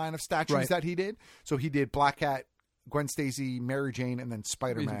Spider-Man line of statues that he did. So he did Black Cat, Gwen Stacy, Mary Jane, and then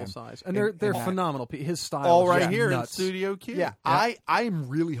Spider-Man. Reasonable size. And they're phenomenal. His style All is right just here nuts. in Studio Q. Yeah, I'm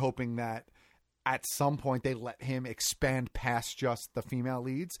really hoping that at some point they let him expand past just the female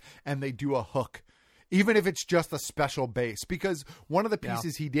leads and they do a Hook, even if it's just a special base. Because one of the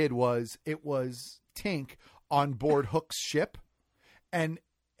pieces he did was Tink on board Hook's ship, and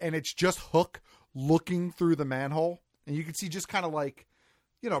it's just Hook looking through the manhole, and you can see just kind of like,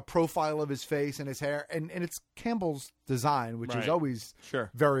 profile of his face and his hair, and it's Campbell's design, which is always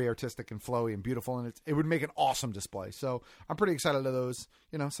very artistic and flowy and beautiful, and it would make an awesome display. So I'm pretty excited to those.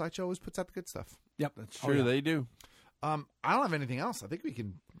 Sideshow always puts out the good stuff. Yep, that's true. They do. I don't have anything else. I think we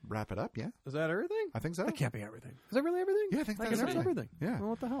can wrap it up. Yeah, is that everything? I think so. That can't be everything. Is that really everything? Yeah, I think that's everything. Yeah. Well,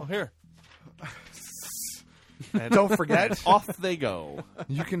 what the hell? Here. And don't forget, off they go.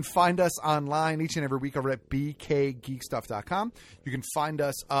 You can find us online each and every week over at bkgeekstuff.com. You can find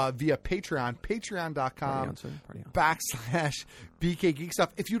us via Patreon, patreon.com/bkgeekstuff.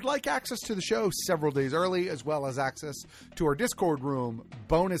 If you'd like access to the show several days early, as well as access to our Discord room,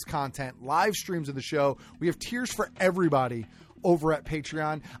 bonus content, live streams of the show, we have tiers for everybody over at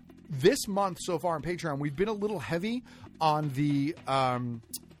Patreon. This month so far on Patreon, we've been a little heavy on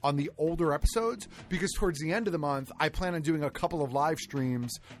the older episodes, because towards the end of the month, I plan on doing a couple of live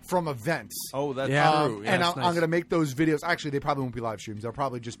streams from events. Oh, that's true. And I'm going to make those videos. Actually, they probably won't be live streams. They'll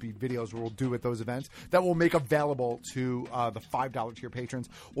probably just be videos we'll do at those events that we'll make available to the $5 tier patrons.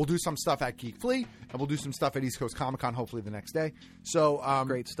 We'll do some stuff at Geek Flea, and we'll do some stuff at East Coast Comic Con, hopefully the next day. So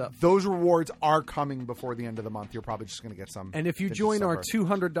great stuff. Those rewards are coming before the end of the month. You're probably just going to get some. And if you join our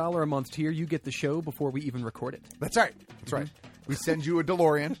 $200 a month tier, you get the show before we even record it. That's right. That's right. We send you a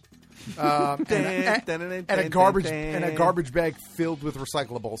DeLorean. And a garbage bag filled with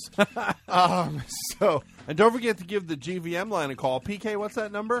recyclables. And don't forget to give the GVM line a call. PK, what's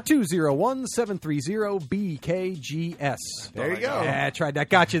that number? 201-730-BKGS. There you go. Yeah, I tried that.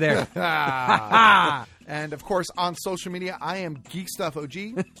 Got you there. And of course, on social media, I am Geek Stuff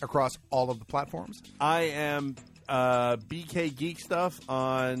OG across all of the platforms. I am BK Geek Stuff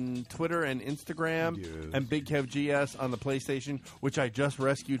on Twitter and Instagram, and Big Kev GS on the PlayStation, which I just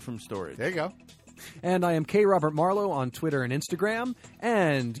rescued from storage. There you go. And I am K. Robert Marlowe on Twitter and Instagram.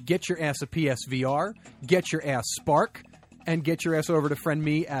 And get your ass a PSVR, get your ass Spark, and get your ass over to friend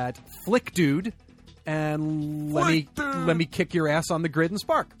me at FlickDude. And let me kick your ass on the grid and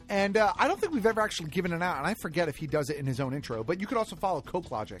Spark. And I don't think we've ever actually given it out, and I forget if he does it in his own intro, but you could also follow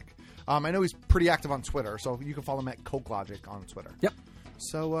Coke Logic. I know he's pretty active on Twitter, so you can follow him at Coke Logic on Twitter. Yep.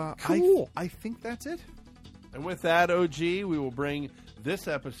 So cool. I think that's it. And with that, OG, we will bring this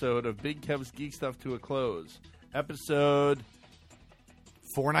episode of Big Kev's Geek Stuff to a close. Episode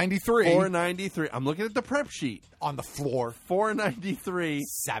 493. 493. I'm looking at the prep sheet. On the floor. 493.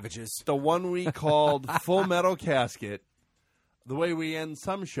 Savages. The one we called Full Metal Casket. The way we end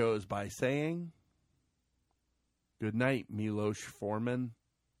some shows by saying, good night, Milos Forman,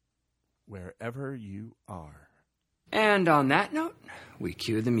 wherever you are. And on that note, we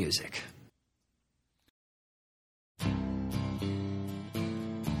cue the music.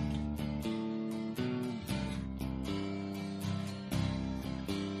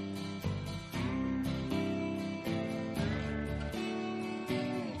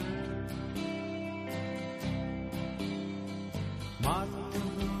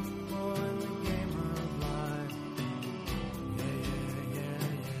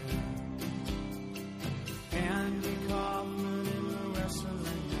 Andy Kaufman in the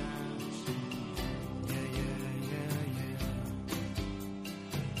wrestling match.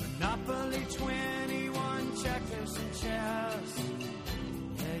 Monopoly 21, checkers and chess.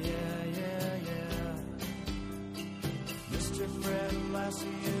 Yeah. Mr. Fred Lassie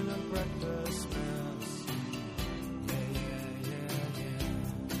in a breakfast mess. Yeah.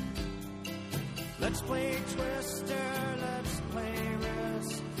 Let's play Twister, let's play